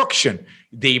destruction.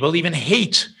 They believe in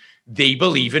hate. They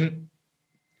believe in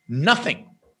nothing.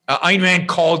 Ayn Rand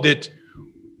called it,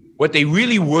 what they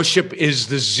really worship is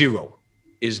the zero,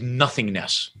 is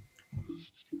nothingness.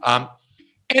 And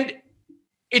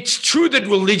it's true that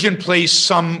religion plays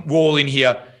some role in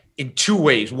here in two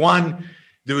ways. One,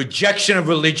 the rejection of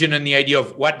religion and the idea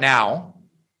of what now,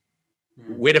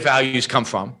 where the values come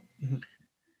from.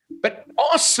 But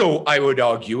also, I would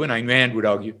argue, and Ayn Rand would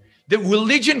argue, that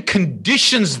religion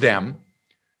conditions them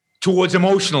towards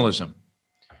emotionalism.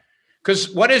 Because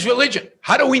what is religion?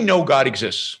 How do we know God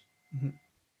exists?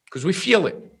 Because we feel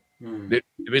it.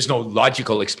 There is no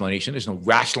logical explanation. There's no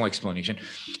rational explanation.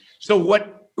 So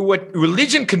what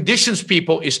religion conditions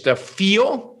people is to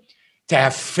feel, to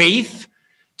have faith,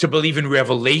 to believe in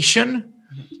revelation,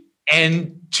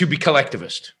 and to be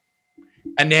collectivist.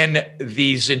 And then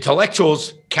these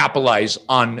intellectuals capitalize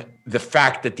on the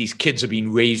fact that these kids are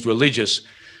being raised religious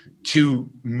to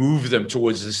move them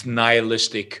towards this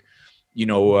nihilistic,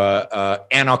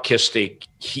 anarchistic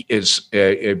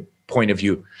point of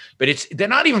view. But they're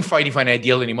not even fighting for an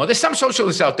ideal anymore. There's some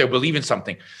socialists out there who believe in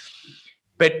something.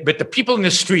 But the people in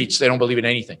the streets, they don't believe in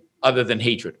anything other than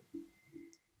hatred.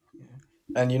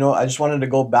 And, I just wanted to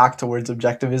go back towards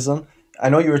objectivism. I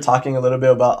know you were talking a little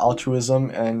bit about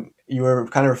altruism and you were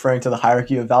kind of referring to the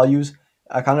hierarchy of values.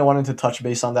 I kind of wanted to touch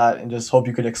base on that and just hope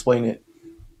you could explain it.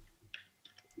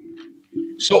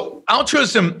 So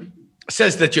altruism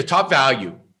says that your top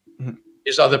value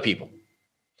is other people.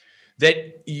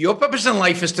 That your purpose in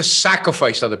life is to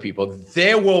sacrifice other people.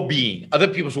 Their well-being, other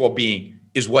people's well-being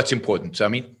is what's important. So,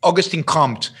 Auguste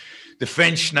Comte, the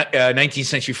French 19th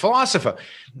century philosopher,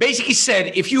 basically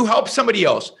said, if you help somebody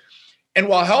else, and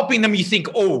while helping them, you think,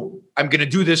 oh, I'm going to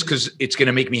do this because it's going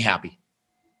to make me happy.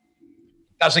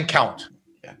 Doesn't count.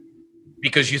 Yeah.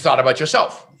 Because you thought about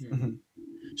yourself. Mm-hmm.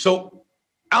 So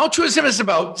altruism is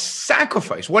about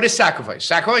sacrifice. What is sacrifice?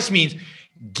 Sacrifice means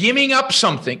giving up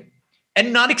something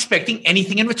and not expecting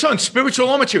anything in return, spiritual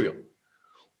or material.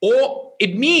 Or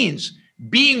it means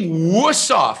being worse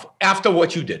off after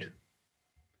what you did.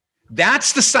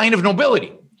 That's the sign of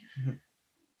nobility. Mm-hmm.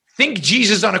 Think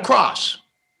Jesus on a cross.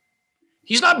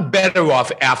 He's not better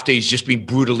off after he's just been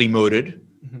brutally murdered.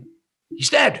 Mm-hmm. He's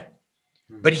dead.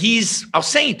 Mm-hmm. But he's a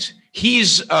saint.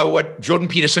 He's what Jordan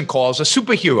Peterson calls a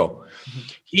superhero. Mm-hmm.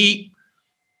 He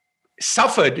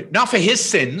suffered not for his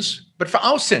sins, but for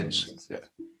our sins. Yeah.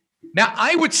 Now,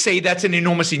 I would say that's an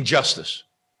enormous injustice.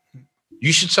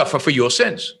 You should suffer for your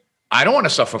sins. I don't want to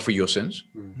suffer for your sins.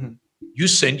 You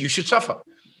sinned, you should suffer.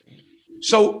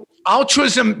 So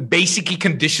altruism basically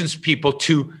conditions people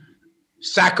to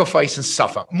sacrifice and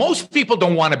suffer. Most people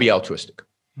don't want to be altruistic,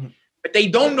 but they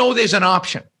don't know there's an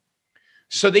option.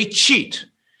 So they cheat.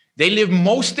 They live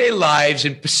most of their lives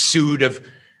in pursuit of,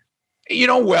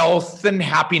 wealth and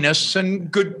happiness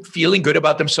and feeling good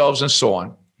about themselves and so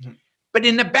on. But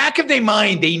in the back of their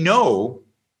mind, they know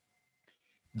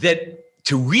that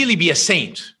to really be a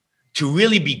saint, to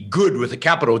really be good with a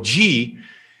capital G,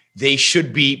 they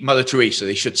should be Mother Teresa.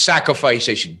 They should sacrifice.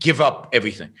 They should give up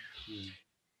everything.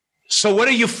 So what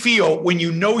do you feel when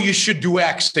you know you should do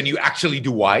X and you actually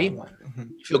do Y?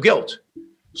 You feel guilt.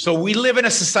 So we live in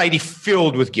a society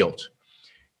filled with guilt.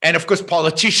 And of course,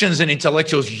 politicians and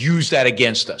intellectuals use that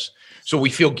against us. So we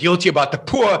feel guilty about the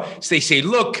poor. So they say,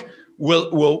 look,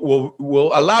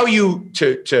 we'll allow you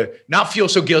to not feel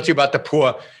so guilty about the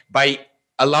poor by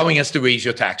allowing us to raise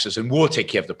your taxes, and we'll take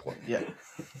care of the poor. Yeah.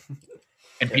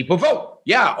 And people vote.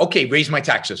 Yeah, okay, raise my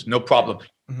taxes, no problem.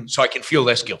 So I can feel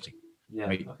less guilty. Yeah.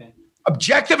 Right? Okay.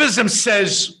 Objectivism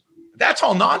says that's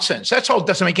all nonsense. That's all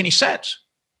doesn't make any sense.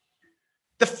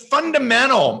 The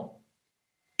fundamental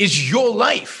is your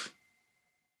life.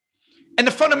 And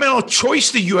the fundamental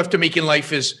choice that you have to make in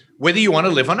life is whether you want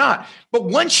to live or not. But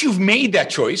once you've made that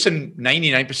choice, and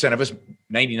 99% of us,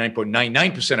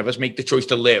 99.99% of us make the choice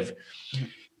to live,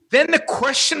 then the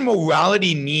question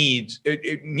morality needs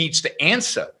to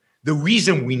answer, the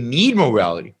reason we need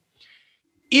morality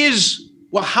is,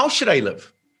 well, how should I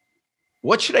live?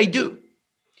 What should I do?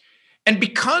 And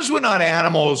because we're not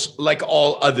animals like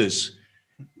all others,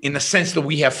 in the sense that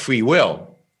we have free will,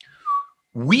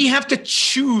 we have to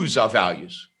choose our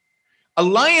values. A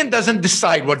lion doesn't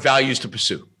decide what values to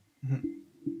pursue.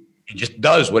 It just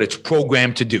does what it's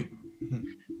programmed to do.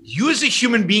 You as a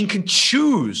human being can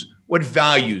choose what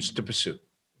values to pursue,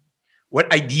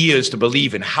 what ideas to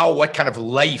believe in, what kind of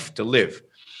life to live.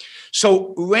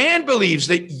 So Rand believes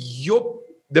that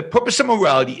the purpose of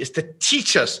morality is to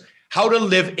teach us how to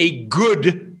live a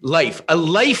good life, a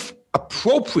life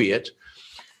appropriate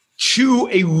to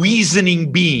a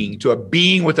reasoning being, to a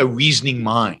being with a reasoning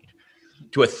mind,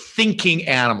 to a thinking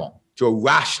animal, to a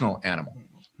rational animal.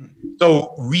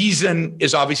 So reason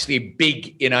is obviously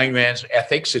big in Ayn Rand's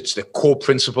ethics. It's the core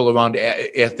principle around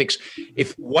ethics.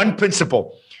 If one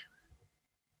principle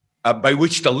by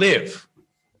which to live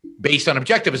based on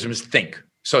objectivism is think.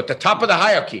 So at the top of the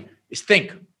hierarchy is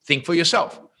think. Think for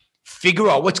yourself. Figure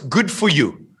out what's good for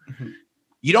you.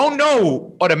 You don't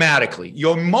know automatically.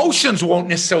 Your emotions won't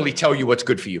necessarily tell you what's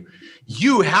good for you.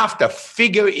 You have to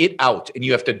figure it out, and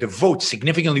you have to devote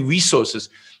significantly resources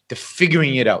to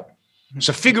figuring it out.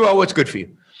 So figure out what's good for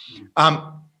you. And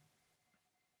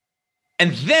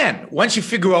then once you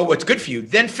figure out what's good for you,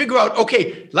 then figure out,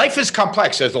 okay, life is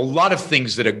complex. There's a lot of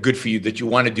things that are good for you that you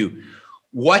want to do.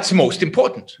 What's most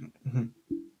important?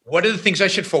 What are the things I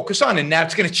should focus on? And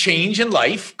that's going to change in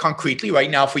life concretely.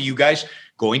 Right now for you guys,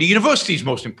 going to university is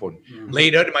most important.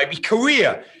 Later, it might be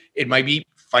career. It might be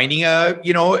finding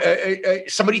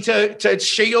somebody to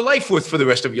share your life with for the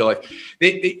rest of your life.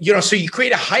 So you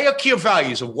create a hierarchy of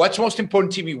values of what's most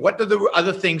important to me, what are the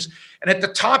other things. And at the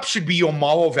top should be your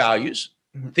moral values,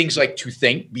 things like to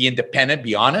think, be independent,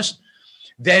 be honest.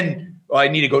 Then I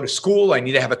need to go to school. I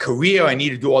need to have a career. I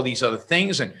need to do all these other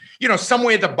things. And,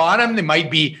 somewhere at the bottom, there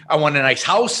might be, I want a nice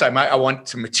house. I want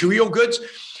some material goods.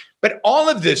 But all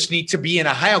of this needs to be in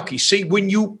a hierarchy. So when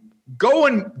you go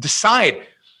and decide,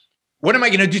 what am I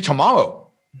going to do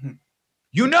tomorrow?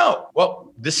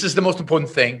 Well, this is the most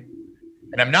important thing.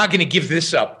 And I'm not going to give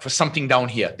this up for something down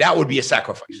here. That would be a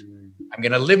sacrifice. I'm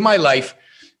going to live my life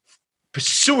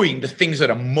pursuing the things that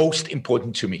are most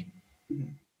important to me.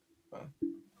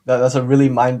 That's a really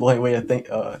mind-blowing way to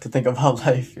think about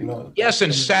life, Yes,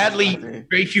 and sadly,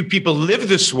 very few people live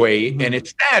this way, and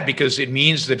it's sad because it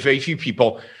means that very few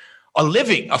people are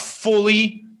living a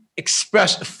fully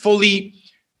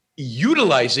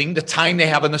utilizing the time they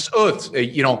have on this earth,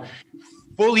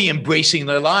 fully embracing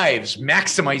their lives,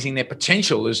 maximizing their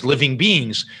potential as living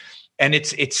beings. And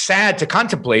it's sad to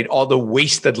contemplate all the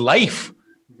wasted life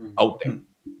out there.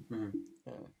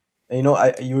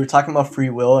 You were talking about free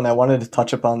will, and I wanted to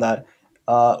touch upon that.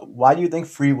 Why do you think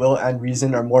free will and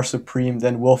reason are more supreme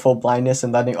than willful blindness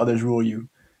and letting others rule you?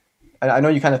 I know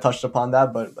you kind of touched upon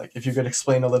that, but if you could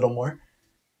explain a little more.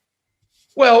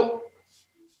 Well,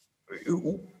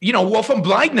 willful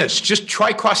blindness, just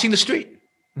try crossing the street.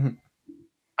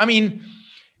 I mean,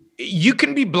 you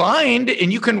can be blind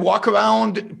and you can walk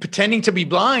around pretending to be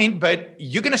blind, but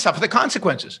you're going to suffer the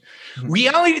consequences.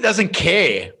 Reality doesn't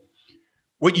care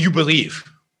what you believe.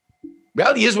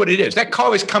 Reality is what it is. That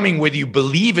car is coming whether you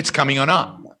believe it's coming or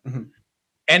not.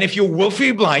 And if you're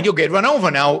willfully blind, you'll get run over.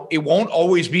 Now, it won't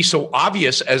always be so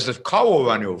obvious as the car will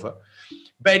run over.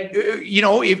 But,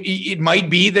 it might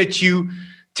be that you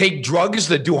take drugs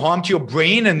that do harm to your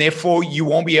brain and therefore you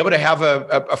won't be able to have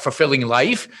a fulfilling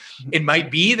life. It might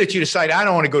be that you decide, I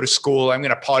don't want to go to school. I'm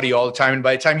going to party all the time. And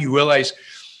by the time you realize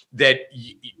that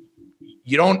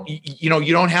you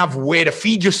don't have where to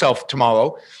feed yourself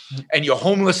tomorrow and you're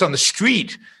homeless on the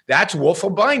street, that's willful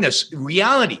blindness.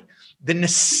 Reality,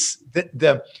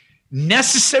 the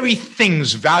necessary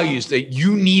things, values that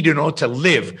you need in order to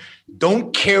live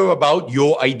don't care about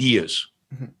your ideas.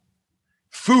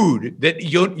 Food, that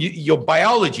your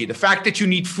biology, the fact that you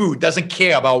need food doesn't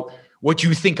care about what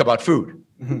you think about food.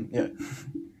 Yeah.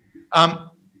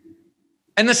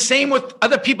 And the same with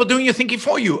other people doing your thinking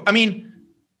for you. I mean,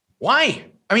 why?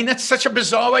 I mean, that's such a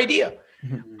bizarre idea.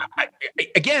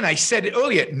 I said it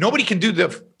earlier, nobody can do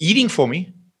the eating for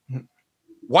me.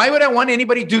 Why would I want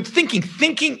anybody to do thinking?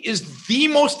 Thinking is the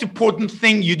most important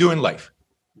thing you do in life.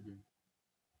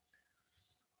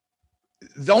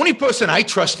 The only person I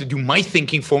trust to do my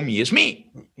thinking for me is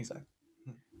me. Exactly.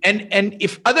 And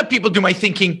if other people do my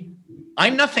thinking,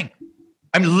 I'm nothing.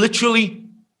 I'm literally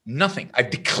nothing.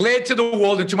 I've declared to the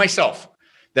world and to myself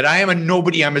that I am a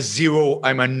nobody, I'm a zero,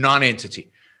 I'm a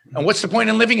non-entity. And what's the point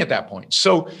in living at that point?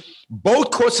 So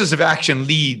both courses of action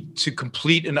lead to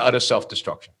complete and utter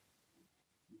self-destruction.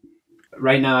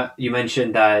 Right now, you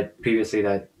mentioned that previously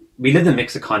that we live in a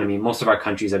mixed economy. Most of our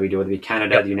countries that we do, whether it be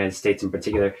Canada, the United States in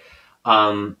particular,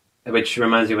 which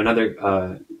reminds me of another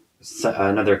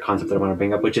concept that I want to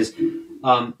bring up, which is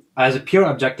as a pure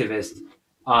objectivist,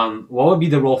 what would be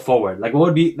the role forward? Like, what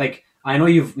would be like? I know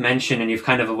you've mentioned and you've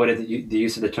kind of avoided the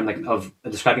use of the term of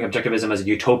describing objectivism as a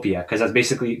utopia, because that's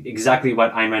basically exactly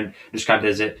what Ayn Rand described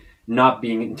as it not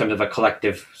being in terms of a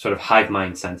collective sort of hive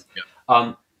mind sense.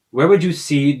 Yeah. Where would you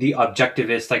see the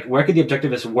objectivist? Like, where could the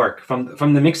objectivist work from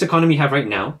the mixed economy we have right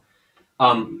now?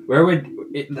 Where would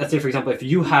let's say, for example, if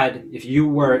you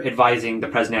were advising the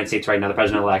president of the United States right now, the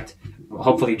president-elect,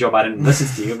 hopefully Joe Biden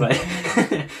listens to you,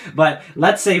 but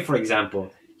let's say, for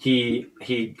example, you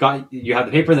had the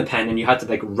paper and the pen and you had to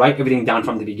like write everything down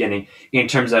from the beginning in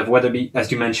terms of whether it be,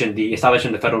 as you mentioned, the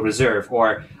establishment of the Federal Reserve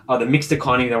or the mixed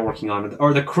economy they're working on,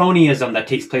 or the cronyism that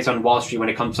takes place on Wall Street when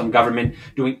it comes to some government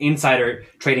doing insider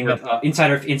trading with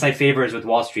inside favors with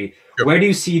Wall Street. Yep. Where do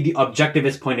you see the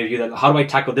objectivist point of view that how do I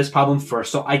tackle this problem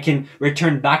first so I can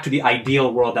return back to the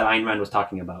ideal world that Ayn Rand was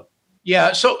talking about?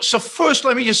 Yeah. So first,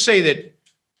 let me just say that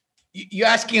you're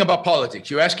asking about politics.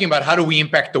 You're asking about how do we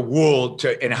impact the world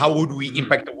and how would we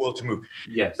impact the world to move?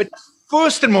 Yes. But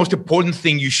first and most important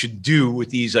thing you should do with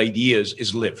these ideas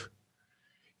is live,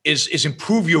 is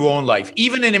improve your own life.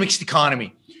 Even in a mixed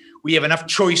economy, we have enough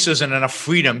choices and enough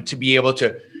freedom to be able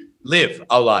to live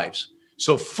our lives.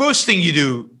 So first thing you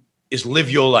do is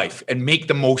live your life and make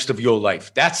the most of your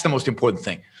life. That's the most important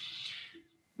thing.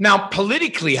 Now,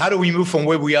 politically, how do we move from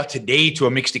where we are today to a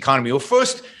mixed economy? Well,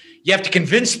 first, you have to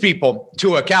convince people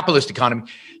to a capitalist economy.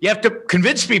 You have to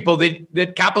convince people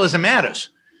that capitalism matters,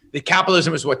 that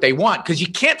capitalism is what they want, because you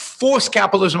can't force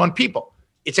capitalism on people.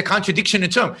 It's a contradiction in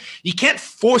terms. You can't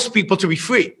force people to be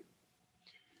free.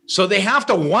 So they have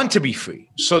to want to be free.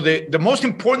 So the most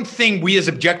important thing we as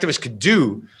objectivists could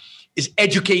do is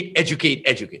educate.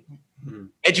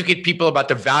 Educate people about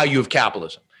the value of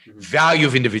capitalism, value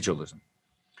of individualism.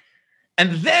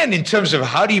 And then in terms of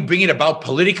how do you bring it about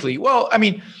politically? Well, I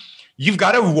mean, you've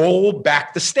got to roll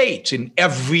back the state in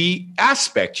every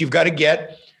aspect. You've got to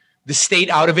get the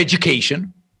state out of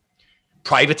education,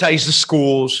 privatize the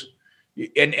schools,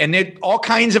 and there are all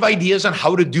kinds of ideas on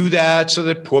how to do that so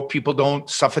that poor people don't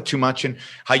suffer too much, and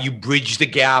how you bridge the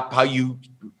gap, how you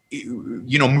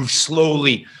move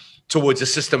slowly towards a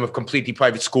system of completely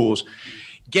private schools.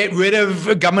 Get rid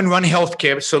of government-run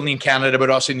healthcare, certainly in Canada, but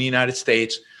also in the United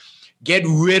States. Get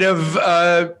rid of,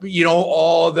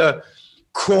 all the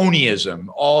cronyism,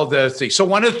 all the things. So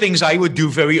one of the things I would do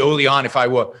very early on if I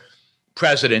were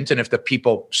president and if the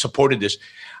people supported this,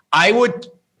 I would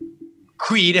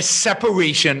create a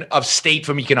separation of state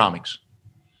from economics.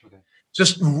 Okay.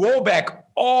 Just roll back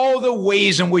all the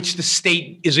ways in which the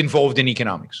state is involved in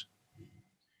economics.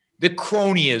 The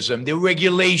cronyism, the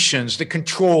regulations, the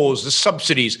controls, the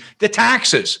subsidies, the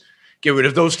taxes. Get rid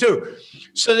of those too.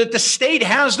 So that the state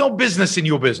has no business in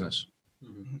your business.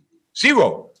 Mm-hmm.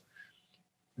 Zero.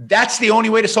 That's the only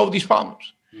way to solve these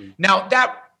problems. Mm-hmm. Now,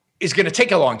 that is going to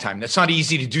take a long time. That's not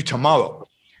easy to do tomorrow.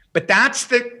 But that's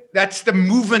the that's the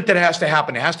movement that has to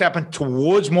happen. It has to happen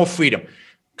towards more freedom,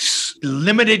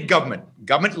 limited government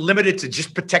limited to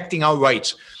just protecting our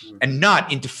rights and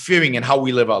not interfering in how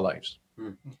we live our lives.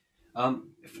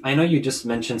 I know you just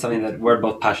mentioned something that we're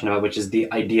both passionate about, which is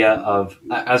the idea of,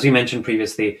 as we mentioned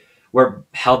previously, we're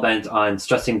hell-bent on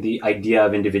stressing the idea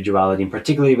of individuality, and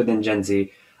particularly within Gen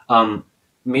Z.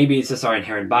 Maybe it's just our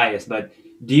inherent bias, but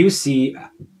do you see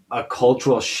a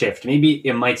cultural shift? Maybe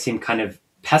it might seem kind of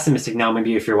pessimistic now,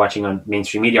 maybe if you're watching on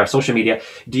mainstream media or social media.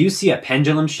 Do you see a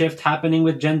pendulum shift happening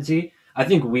with Gen Z? I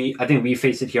think we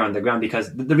face it here on the ground,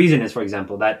 because the reason is, for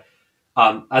example, that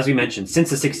as we mentioned, since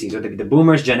the 60s, with the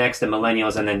boomers, Gen X, the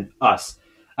millennials, and then us.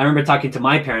 I remember talking to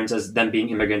my parents as them being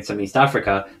immigrants from East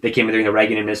Africa. They came during the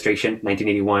Reagan administration,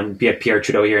 1981, via Pierre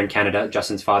Trudeau here in Canada,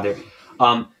 Justin's father.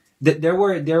 There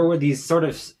were these sort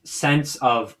of sense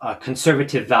of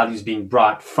conservative values being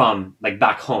brought from like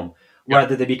back home,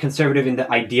 whether they be conservative in the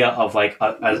idea of like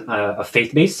a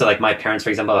faith base. So like my parents, for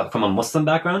example, from a Muslim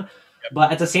background,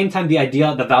 but at the same time,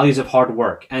 the values of hard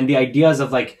work and the ideas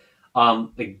of like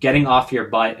getting off your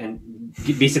butt and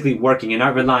basically working and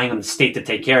not relying on the state to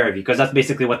take care of you, because that's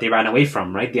basically what they ran away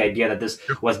from, right? The idea that this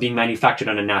was being manufactured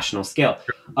on a national scale.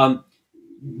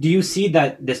 Do you see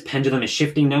that this pendulum is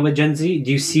shifting now with Gen Z?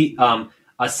 Do you see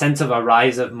a sense of a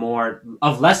rise of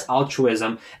less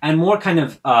altruism and more kind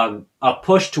of a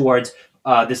push towards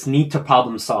this need to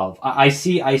problem solve? I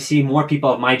see more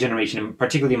people of my generation, and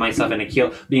particularly myself and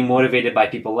Akeel, being motivated by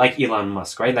people like Elon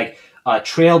Musk, right? Like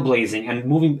trailblazing and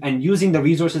moving and using the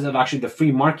resources of actually the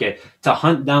free market to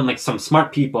hunt down like some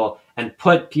smart people and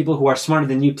put people who are smarter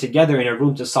than you together in a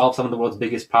room to solve some of the world's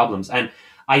biggest problems. And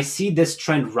I see this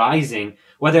trend rising,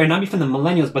 whether it not be from the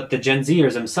millennials, but the Gen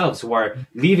Zers themselves who are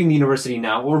leaving the university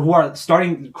now, or who are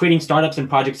creating startups and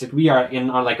projects that we are in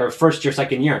our first year,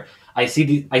 second year. I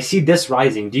see this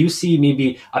rising. Do you see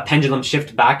maybe a pendulum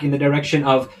shift back in the direction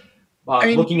of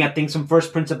looking at things from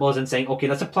first principles and saying, okay,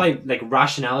 let's apply like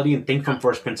rationality and think from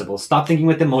first principles. Stop thinking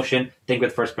with emotion, think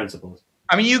with first principles.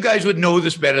 I mean, you guys would know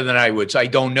this better than I would. So I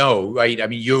don't know, right? I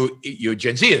mean, you're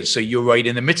Gen Zers, so you're right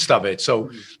in the midst of it.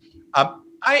 So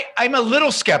I'm a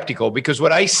little skeptical, because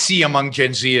what I see among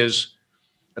Gen Zers,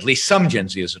 at least some Gen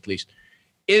Zers at least,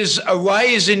 is a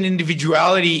rise in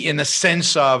individuality in the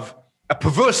sense of a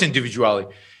perverse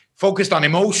individuality focused on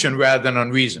emotion rather than on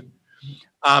reason.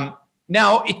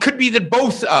 Now, it could be that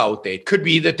both are out there. It could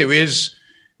be that there is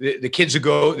the kids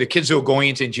who are going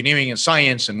into engineering and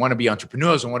science and want to be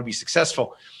entrepreneurs and want to be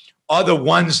successful are the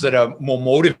ones that are more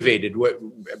motivated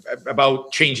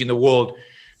about changing the world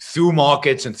through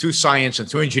markets and through science and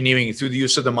through engineering and through the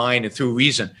use of the mind and through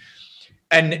reason.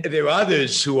 And there are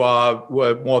others who are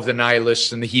more of the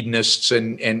nihilists and the hedonists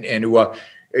and who are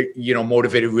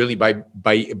motivated really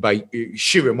by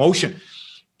sheer emotion.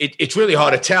 It's really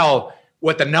hard to tell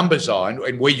what the numbers are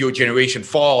and where your generation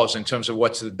falls in terms of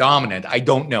what's the dominant. I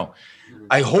don't know.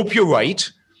 I hope you're right.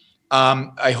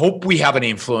 I hope we have an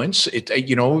influence.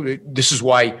 This is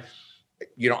why,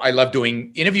 I love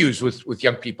doing interviews with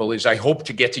young people, is I hope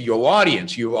to get to your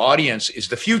audience. Your audience is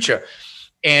the future.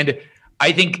 And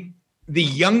I think the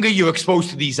younger you're exposed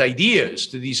to these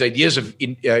ideas of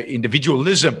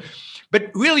individualism, but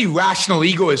really rational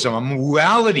egoism, a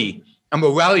morality,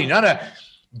 not a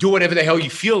do whatever the hell you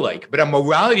feel like, but a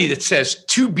morality that says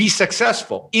to be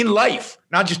successful in life,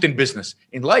 not just in business,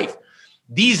 in life.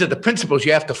 These are the principles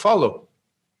you have to follow.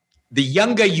 The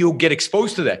younger you get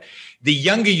exposed to that, the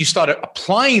younger you start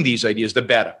applying these ideas, the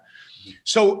better.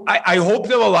 So I hope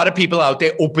there are a lot of people out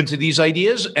there open to these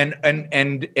ideas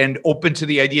and open to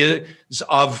the ideas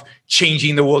of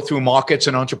changing the world through markets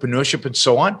and entrepreneurship and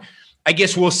so on. I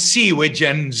guess we'll see where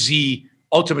Gen Z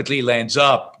ultimately lands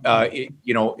up,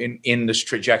 in this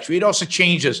trajectory. It also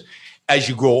changes as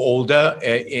you grow older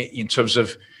in terms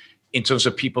of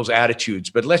people's attitudes.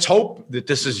 But let's hope that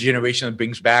this is a generation that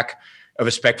brings back a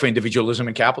respect for individualism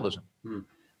and capitalism.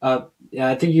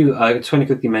 I think you just want to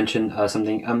quickly mention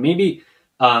something. Maybe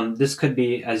this could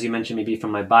be, as you mentioned, maybe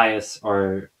from my bias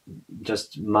or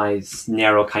just my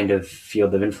narrow kind of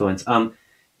field of influence.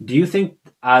 Do you think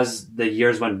as the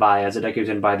years went by, as the decades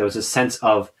went by, there was a sense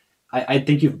of, I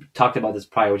think you've talked about this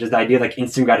prior, which is the idea of like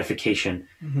instant gratification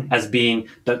as being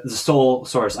the sole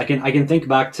source. I can think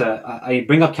back to, I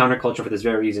bring up counterculture for this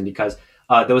very reason, because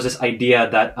there was this idea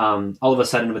that all of a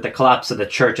sudden with the collapse of the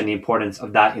church and the importance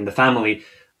of that in the family,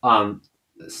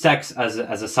 sex as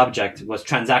a subject was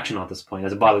transactional at this point,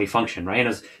 as a bodily function, right? And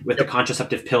as with the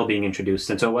contraceptive pill being introduced.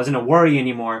 And so it wasn't a worry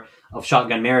anymore of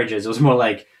shotgun marriages. It was more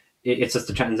like, it's just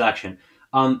a transaction.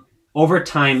 Over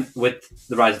time, with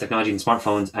the rise of technology and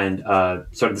smartphones and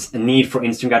sort of this need for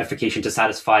instant gratification to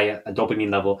satisfy a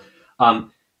dopamine level,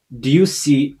 do you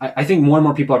see, I think more and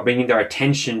more people are bringing their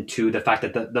attention to the fact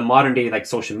that the modern day like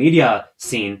social media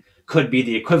scene could be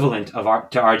the equivalent of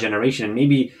our generation, and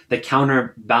maybe the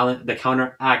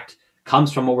counteract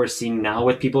comes from what we're seeing now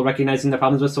with people recognizing the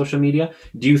problems with social media.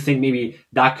 Do you think maybe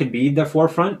that could be the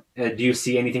forefront? Do you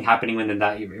see anything happening within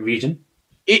that region?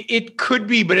 It could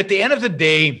be, but at the end of the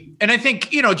day, and I think,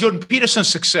 Jordan Peterson's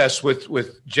success with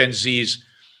Gen Zs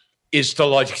is to a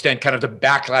large extent kind of the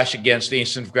backlash against the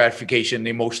instant gratification, the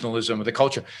emotionalism of the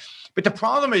culture. But the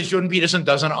problem is Jordan Peterson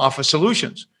doesn't offer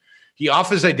solutions. He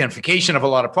offers identification of a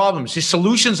lot of problems. His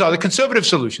solutions are the conservative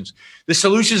solutions, the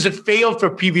solutions that failed for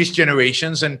previous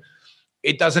generations, and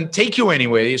it doesn't take you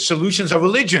anywhere. His solutions are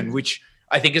religion, which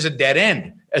I think is a dead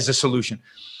end as a solution.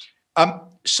 I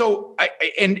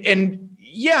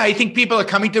think people are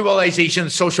coming to realization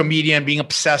that social media and being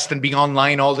obsessed and being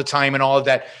online all the time and all of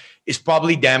that is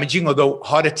probably damaging, although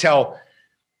hard to tell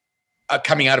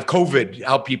coming out of COVID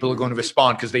how people are going to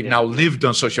respond, because they've now lived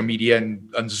on social media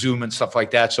and on Zoom and stuff like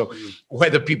that. So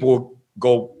whether people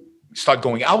will start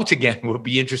going out again will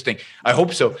be interesting. I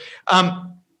hope so.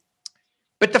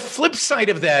 But the flip side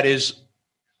of that is,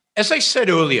 as I said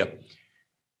earlier,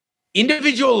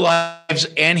 individual lives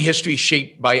and history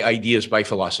shaped by ideas, by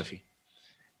philosophy.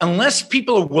 Unless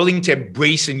people are willing to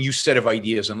embrace a new set of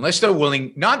ideas, unless they're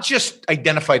willing not just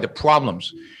identify the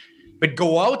problems, but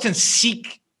go out and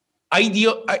seek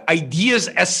ideas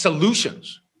as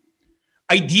solutions,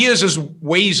 ideas as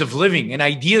ways of living, and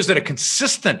ideas that are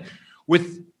consistent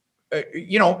with,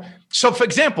 So, for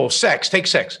example, take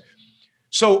sex.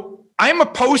 So I'm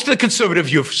opposed to the conservative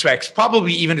view of sex,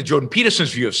 probably even to Jordan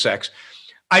Peterson's view of sex.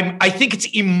 I think it's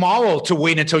immoral to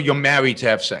wait until you're married to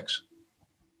have sex.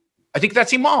 I think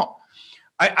that's immoral.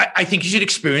 I think you should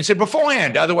experience it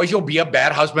beforehand. Otherwise, you'll be a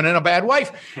bad husband and a bad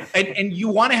wife. And you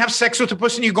want to have sex with the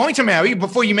person you're going to marry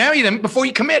before you marry them, before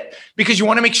you commit, because you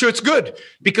want to make sure it's good,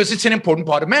 because it's an important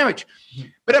part of marriage.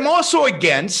 But I'm also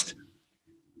against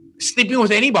sleeping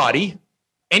with anybody,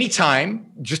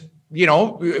 anytime, just,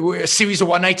 a series of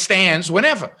one-night stands,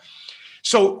 whenever.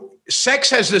 So sex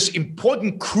has this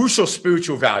important, crucial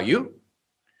spiritual value,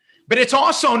 but it's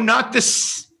also not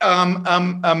this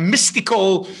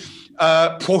mystical,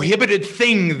 prohibited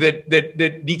thing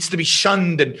that needs to be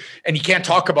shunned and you can't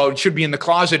talk about. It should be in the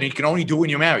closet, and you can only do it when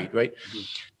you're married, right? Mm-hmm.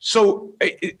 So,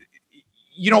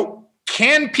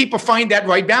 can people find that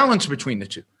right balance between the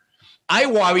two? I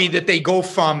worry that they go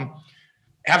from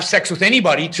have sex with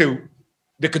anybody to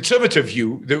the conservative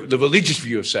view, the religious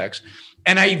view of sex.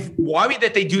 And I worry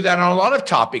that they do that on a lot of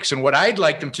topics. And what I'd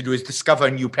like them to do is discover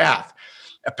a new path,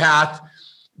 a path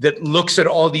that looks at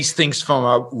all these things from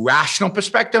a rational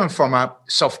perspective and from a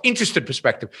self-interested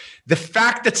perspective. The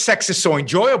fact that sex is so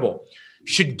enjoyable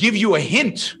should give you a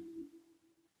hint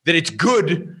that it's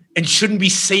good and shouldn't be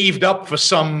saved up for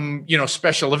some,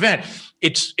 special event.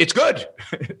 It's good.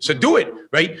 So do it,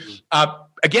 right?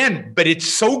 Again, but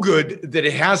it's so good that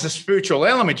it has a spiritual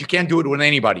element. You can't do it with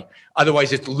anybody.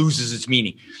 Otherwise, it loses its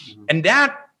meaning. Mm-hmm. And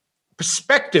that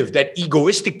perspective, that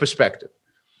egoistic perspective,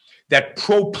 that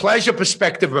pro-pleasure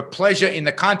perspective of pleasure in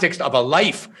the context of a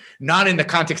life, not in the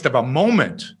context of a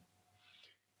moment,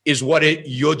 is what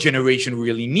your generation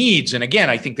really needs. And again,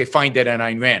 I think they find that in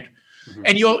Ayn Rand. Mm-hmm.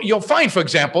 And you'll find, for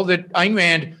example, that Ayn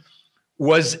Rand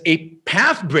was a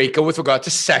path breaker with regard to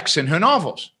sex in her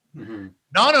novels. Mm-hmm.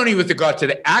 Not only with regard to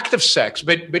the act of sex,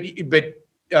 but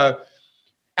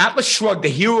Atlas Shrugged,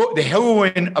 the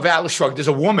heroine of Atlas Shrugged, is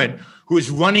a woman who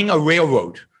is running a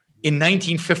railroad in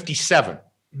 1957.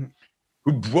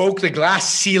 Who broke the glass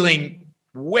ceiling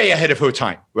way ahead of her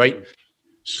time, right?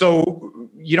 So,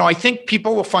 I think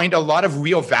people will find a lot of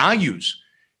real values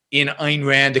in Ayn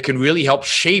Rand that can really help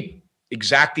shape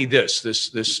exactly this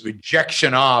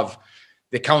rejection of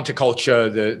the counterculture,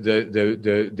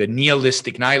 the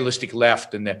nihilistic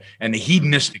left and the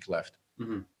hedonistic left,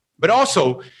 mm-hmm. but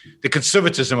also the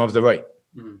conservatism of the right.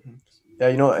 Mm-hmm.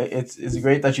 Yeah, it's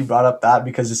great that you brought up that,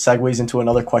 because it segues into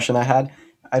another question I had.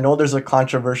 I know there's a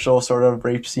controversial sort of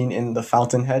rape scene in The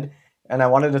Fountainhead, and I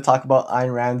wanted to talk about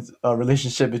Ayn Rand's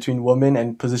relationship between women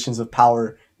and positions of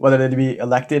power, whether they be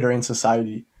elected or in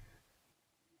society.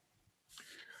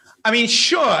 I mean,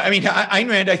 sure. I mean, Ayn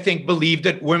Rand, I think, believed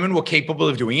that women were capable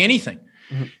of doing anything,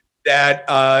 mm-hmm.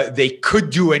 that they could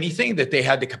do anything, that they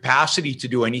had the capacity to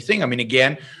do anything. I mean,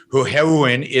 again, her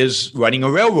heroine is running a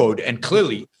railroad and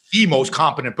clearly the most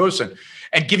competent person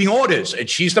and giving orders, and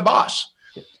she's the boss.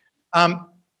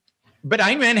 But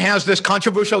Ayn Rand has this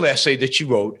controversial essay that she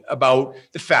wrote about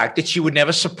the fact that she would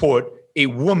never support a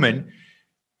woman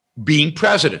being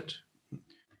president.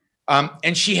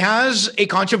 And she has a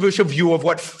controversial view of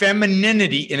what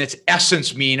femininity in its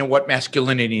essence mean and what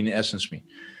masculinity in essence mean.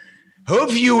 Her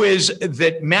view is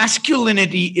that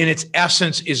masculinity in its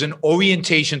essence is an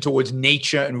orientation towards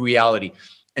nature and reality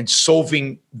and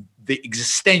solving the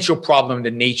existential problem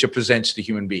that nature presents to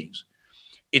human beings.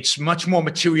 It's much more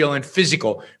material and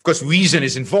physical. Of course, reason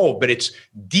is involved, but it's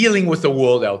dealing with the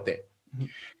world out there. Mm-hmm.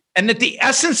 And that the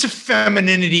essence of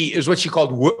femininity is what she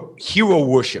called hero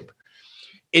worship.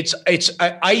 It's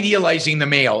idealizing the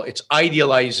male. It's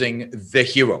idealizing the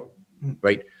hero,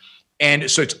 right? And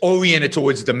so it's oriented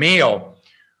towards the male,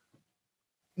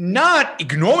 not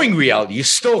ignoring reality. You're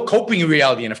still coping in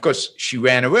reality. And of course, she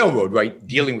ran a railroad, right?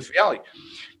 Dealing with reality.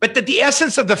 But that the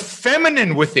essence of the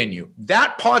feminine within you,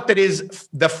 that part that is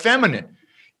the feminine,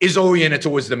 is oriented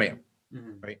towards the male,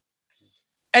 right?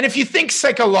 And if you think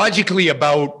psychologically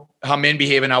about how men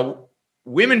behave and how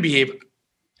women behave,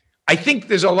 I think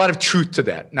there's a lot of truth to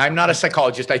that. And I'm not a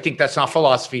psychologist. I think that's not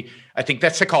philosophy. I think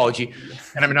that's psychology.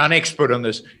 And I'm not an expert on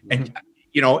this. And,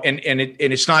 you know, and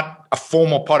it's not a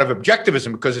formal part of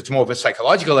objectivism because it's more of a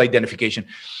psychological identification.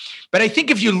 But I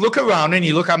think if you look around and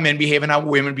you look how men behave and how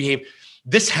women behave,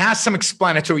 this has some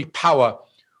explanatory power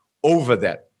over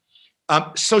that.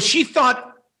 So she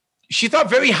thought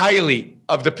very highly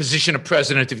of the position of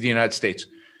president of the United States.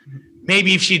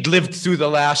 Maybe if she'd lived through the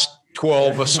last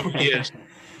 12 or so years,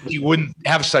 she wouldn't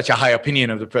have such a high opinion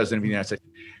of the president of the United States.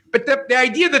 But the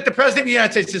idea that the president of the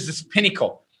United States is this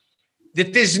pinnacle,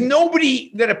 that there's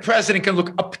nobody that a president can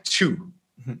look up to.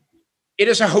 Mm-hmm. It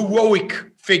is a heroic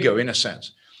figure in a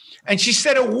sense. And she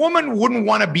said a woman wouldn't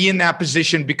want to be in that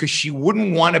position because she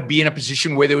wouldn't want to be in a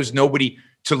position where there was nobody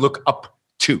to look up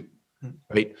to,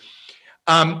 right?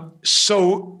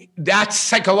 So that's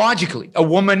psychologically a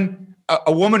woman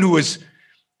who is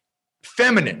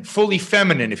feminine, fully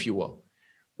feminine, if you will,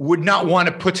 would not want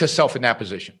to put herself in that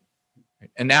position.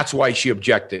 And that's why she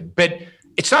objected. But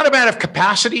it's not a matter of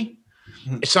capacity.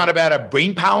 It's not about a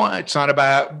brain power. It's not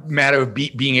about a matter of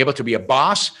being able to be a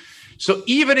boss. So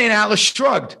even in Atlas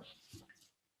Shrugged,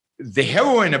 the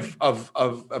heroine of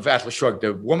Atlas Shrugged,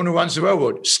 the woman who runs the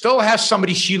railroad, still has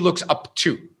somebody she looks up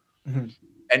to. Mm-hmm.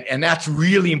 And that's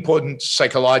really important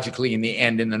psychologically in the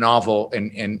end in the novel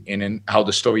and in how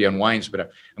the story unwinds.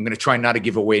 But I'm going to try not to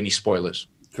give away any spoilers.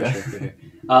 For sure.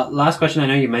 Last question. I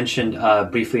know you mentioned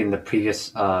briefly in the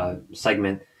previous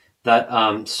segment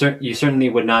that you certainly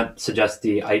would not suggest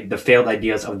the failed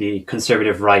ideas of the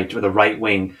conservative right or the right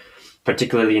wing,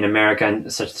 particularly in America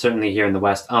and certainly here in the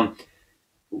West.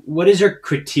 What is your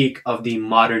critique of the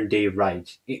modern day right?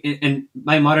 And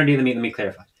by modern day, let me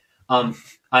clarify.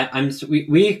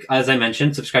 We, as I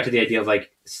mentioned, subscribe to the idea of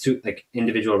like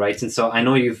individual rights, and so I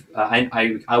know you've.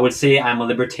 I would say I'm a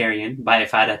libertarian, but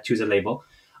if I had to choose a label.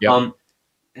 Yep.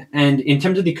 And in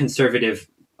terms of the conservative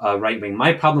right wing,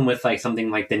 my problem with like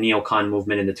something like the neocon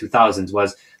movement in the 2000s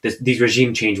was these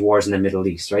regime change wars in the Middle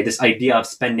East, right? This idea of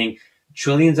spending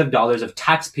trillions of dollars of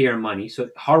taxpayer money, so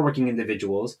hardworking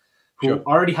individuals who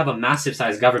already have a massive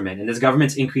sized government, and this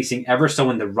government's increasing ever so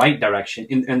in the right direction,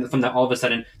 and from all of a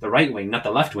sudden the right wing, not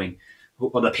the left wing,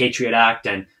 or the Patriot Act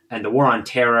and the war on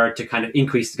terror to kind of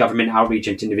increase government outreach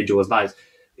into individuals' lives.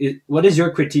 What is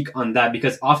your critique on that?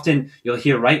 Because often you'll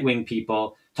hear right wing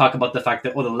people talk about the fact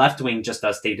that the left wing just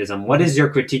does statism. What is your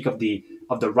critique of the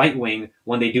right wing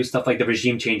when they do stuff like the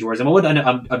regime change wars? And what would an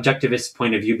objectivist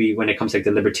point of view be when it comes to like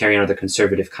the libertarian or the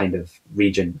conservative kind of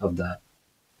region of that?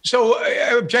 So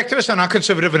objectivists are not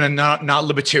conservative and are not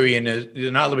libertarian.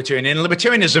 They're not libertarian. And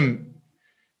libertarianism,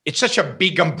 it's such a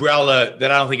big umbrella that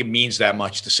I don't think it means that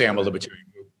much to say I'm a libertarian.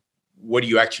 What do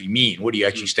you actually mean? What do you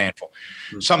actually stand for?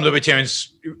 Mm-hmm. Some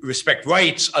libertarians respect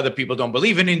rights. Other people don't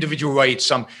believe in individual rights.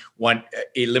 Some want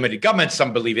a limited government.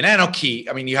 Some believe in anarchy.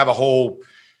 I mean, you have a whole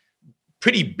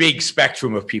pretty big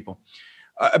spectrum of people.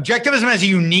 Objectivism has a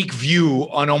unique view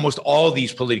on almost all of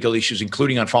these political issues,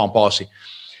 including on foreign policy.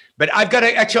 But I've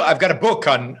got a book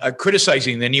on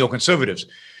criticizing the neoconservatives.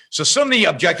 So certainly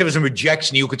objectivism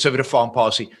rejects neoconservative foreign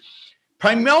policy,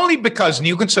 primarily because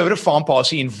neoconservative foreign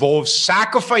policy involves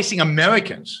sacrificing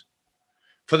Americans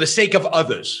for the sake of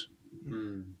others,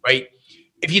 right?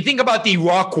 If you think about the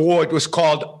Iraq War, it was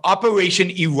called Operation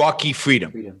Iraqi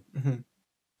Freedom. Mm-hmm.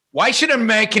 Why should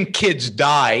American kids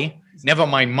die, never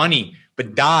mind money,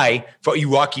 but die for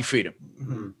Iraqi freedom?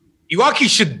 Mm-hmm. Iraqis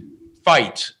should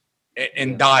fight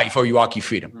and die for Iraqi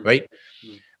freedom, right?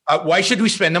 Why should we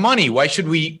spend the money? Why should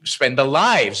we expend the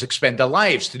lives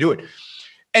to do it?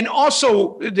 And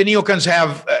also, the neocons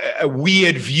have a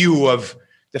weird view of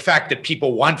the fact that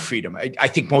people want freedom. I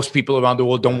think most people around the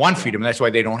world don't want freedom. That's why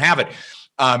they don't have it.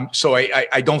 So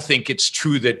I don't think it's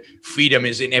true that freedom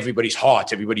is in everybody's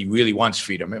heart. Everybody really wants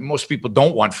freedom. And most people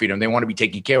don't want freedom. They want to be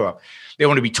taken care of. They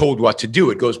want to be told what to do.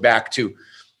 It goes back to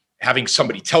having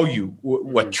somebody tell you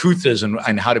what truth is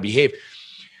and how to behave.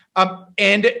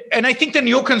 And I think the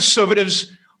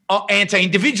neoconservatives are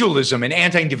anti-individualism and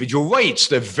anti-individual rights.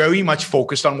 They're very much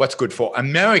focused on what's good for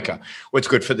America, what's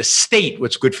good for the state,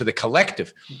 what's good for the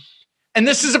collective. And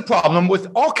this is a problem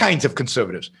with all kinds of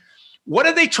conservatives. What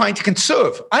are they trying to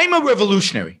conserve? I'm a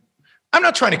revolutionary. I'm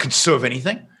not trying to conserve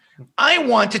anything. I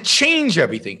want to change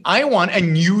everything. I want a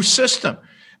new system.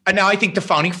 And now I think the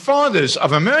founding fathers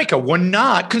of America were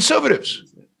not conservatives.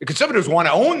 The conservatives want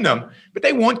to own them, but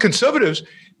they weren't conservatives.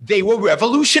 They were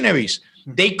revolutionaries.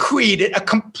 They created a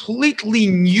completely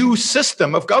new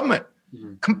system of government,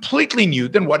 completely new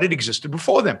than what had existed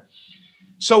before them.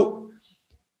 So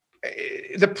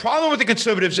the problem with the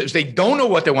conservatives is they don't know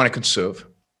what they want to conserve.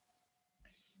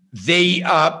 They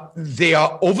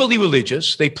are overly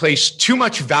religious. They place too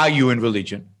much value in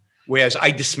religion, whereas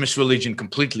I dismiss religion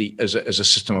completely as a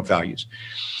system of values.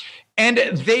 And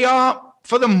they are,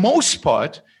 for the most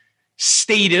part,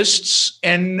 statists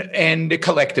and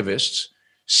collectivists.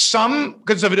 Some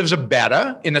conservatives are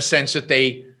better in the sense that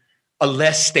they are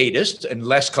less statist and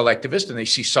less collectivist, and they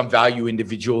see some value in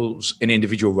individuals and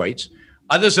individual rights.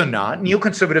 Others are not.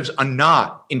 Neoconservatives are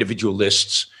not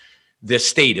individualists. They're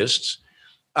statists.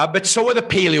 But so are the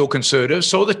paleoconservatives,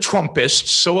 so are the Trumpists,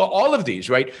 so are all of these,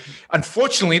 right?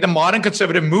 Unfortunately, the modern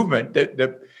conservative movement,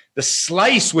 the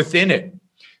slice within it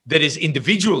that is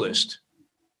individualist,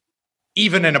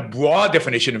 even in a broad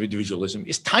definition of individualism,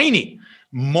 is tiny.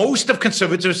 Most of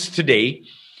conservatives today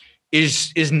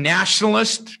is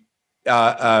nationalist,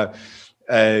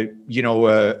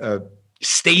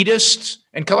 statist,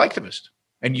 and collectivist.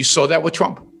 And you saw that with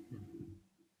Trump.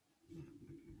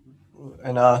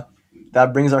 And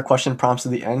that brings our question prompts to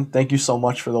the end. Thank you so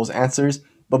much for those answers.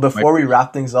 But before we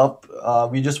wrap things up,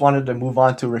 we just wanted to move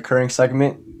on to a recurring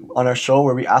segment on our show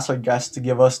where we ask our guests to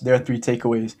give us their 3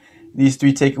 takeaways. These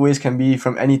 3 takeaways can be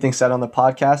from anything said on the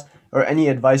podcast or any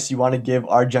advice you want to give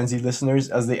our Gen Z listeners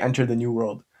as they enter the new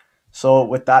world. So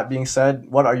with that being said,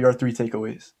 what are your 3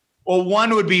 takeaways? Well,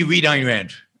 one would be read Ayn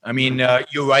Rand. I mean,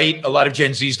 you're right. A lot of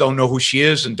Gen Zs don't know who she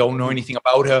is and don't know anything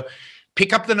about her.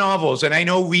 Pick up the novels. And I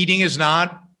know reading is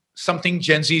not something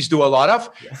Gen Zs do a lot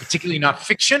of, particularly not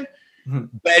fiction.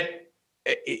 But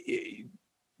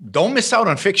don't miss out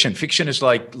on fiction. Fiction is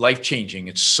like life-changing.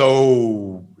 It's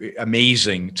so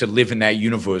amazing to live in that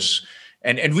universe.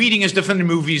 And reading is different than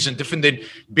movies and different than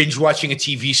binge watching a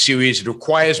TV series. It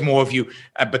requires more of you,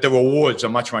 but the rewards are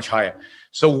much, much higher.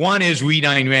 So one is read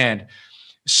Ayn Rand.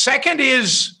 Second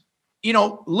is,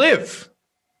 live.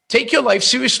 Take your life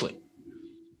seriously.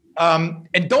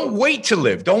 And don't wait to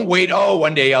live. Don't wait,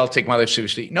 one day I'll take my life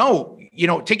seriously. No,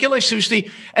 take your life seriously.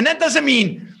 And that doesn't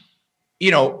mean,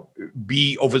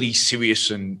 be overly serious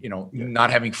and,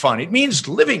 not having fun. It means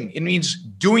living. It means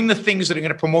doing the things that are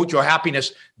going to promote your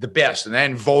happiness the best. And that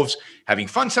involves having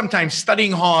fun sometimes,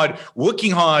 studying hard,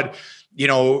 working hard,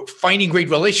 finding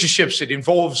great relationships. It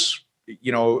involves,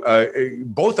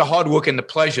 both the hard work and the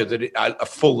pleasure that a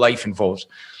full life involves.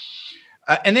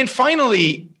 And then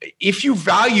finally, if you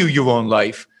value your own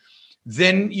life,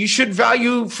 then you should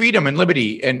value freedom and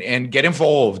liberty and get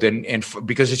involved and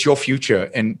because it's your future.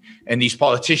 And these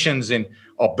politicians in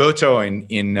Alberta and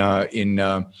in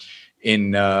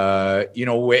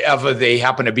wherever they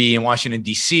happen to be in Washington,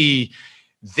 D.C.,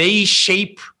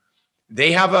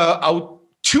 they have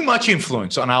too much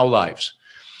influence on our lives.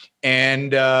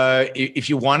 And if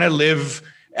you want to live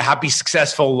a happy,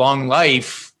 successful, long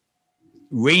life,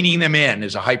 reining them in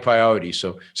is a high priority.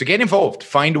 So get involved.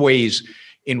 Find ways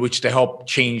in which to help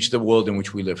change the world in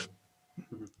which we live.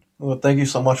 Well, thank you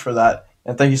so much for that.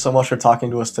 And thank you so much for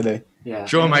talking to us today. Yeah,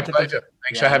 sure, my pleasure.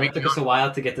 Thanks for having me. It took us a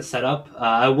while to get this set up.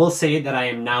 I will say that I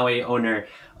am now a owner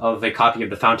of a copy of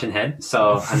The Fountainhead,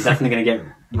 so I'm definitely going to get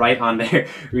right on there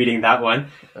reading that one.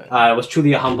 It was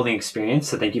truly a humbling experience,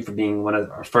 so thank you for being one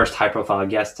of our first high-profile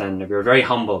guests, and we're very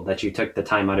humbled that you took the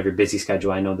time out of your busy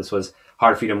schedule. I know this was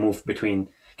hard for you to move between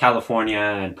California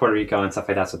and Puerto Rico and stuff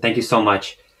like that, so thank you so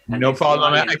much. And no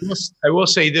problem. I will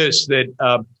say this,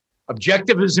 that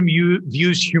Objectivism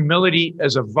views humility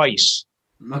as a vice.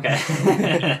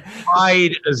 Okay.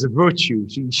 Pride as a virtue.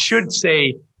 So you should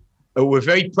say, we're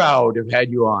very proud to have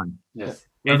had you on. Yes.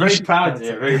 We're very proud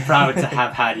to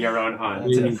have had Yaron on.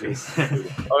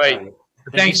 All right.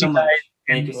 Thanks, you guys.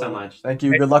 Thank you so much. Thank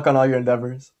you. Good luck on all your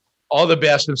endeavors. All the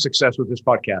best and success with this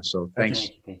podcast. So thanks.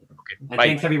 Okay. And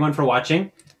thanks everyone for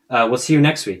watching. We'll see you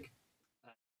next week.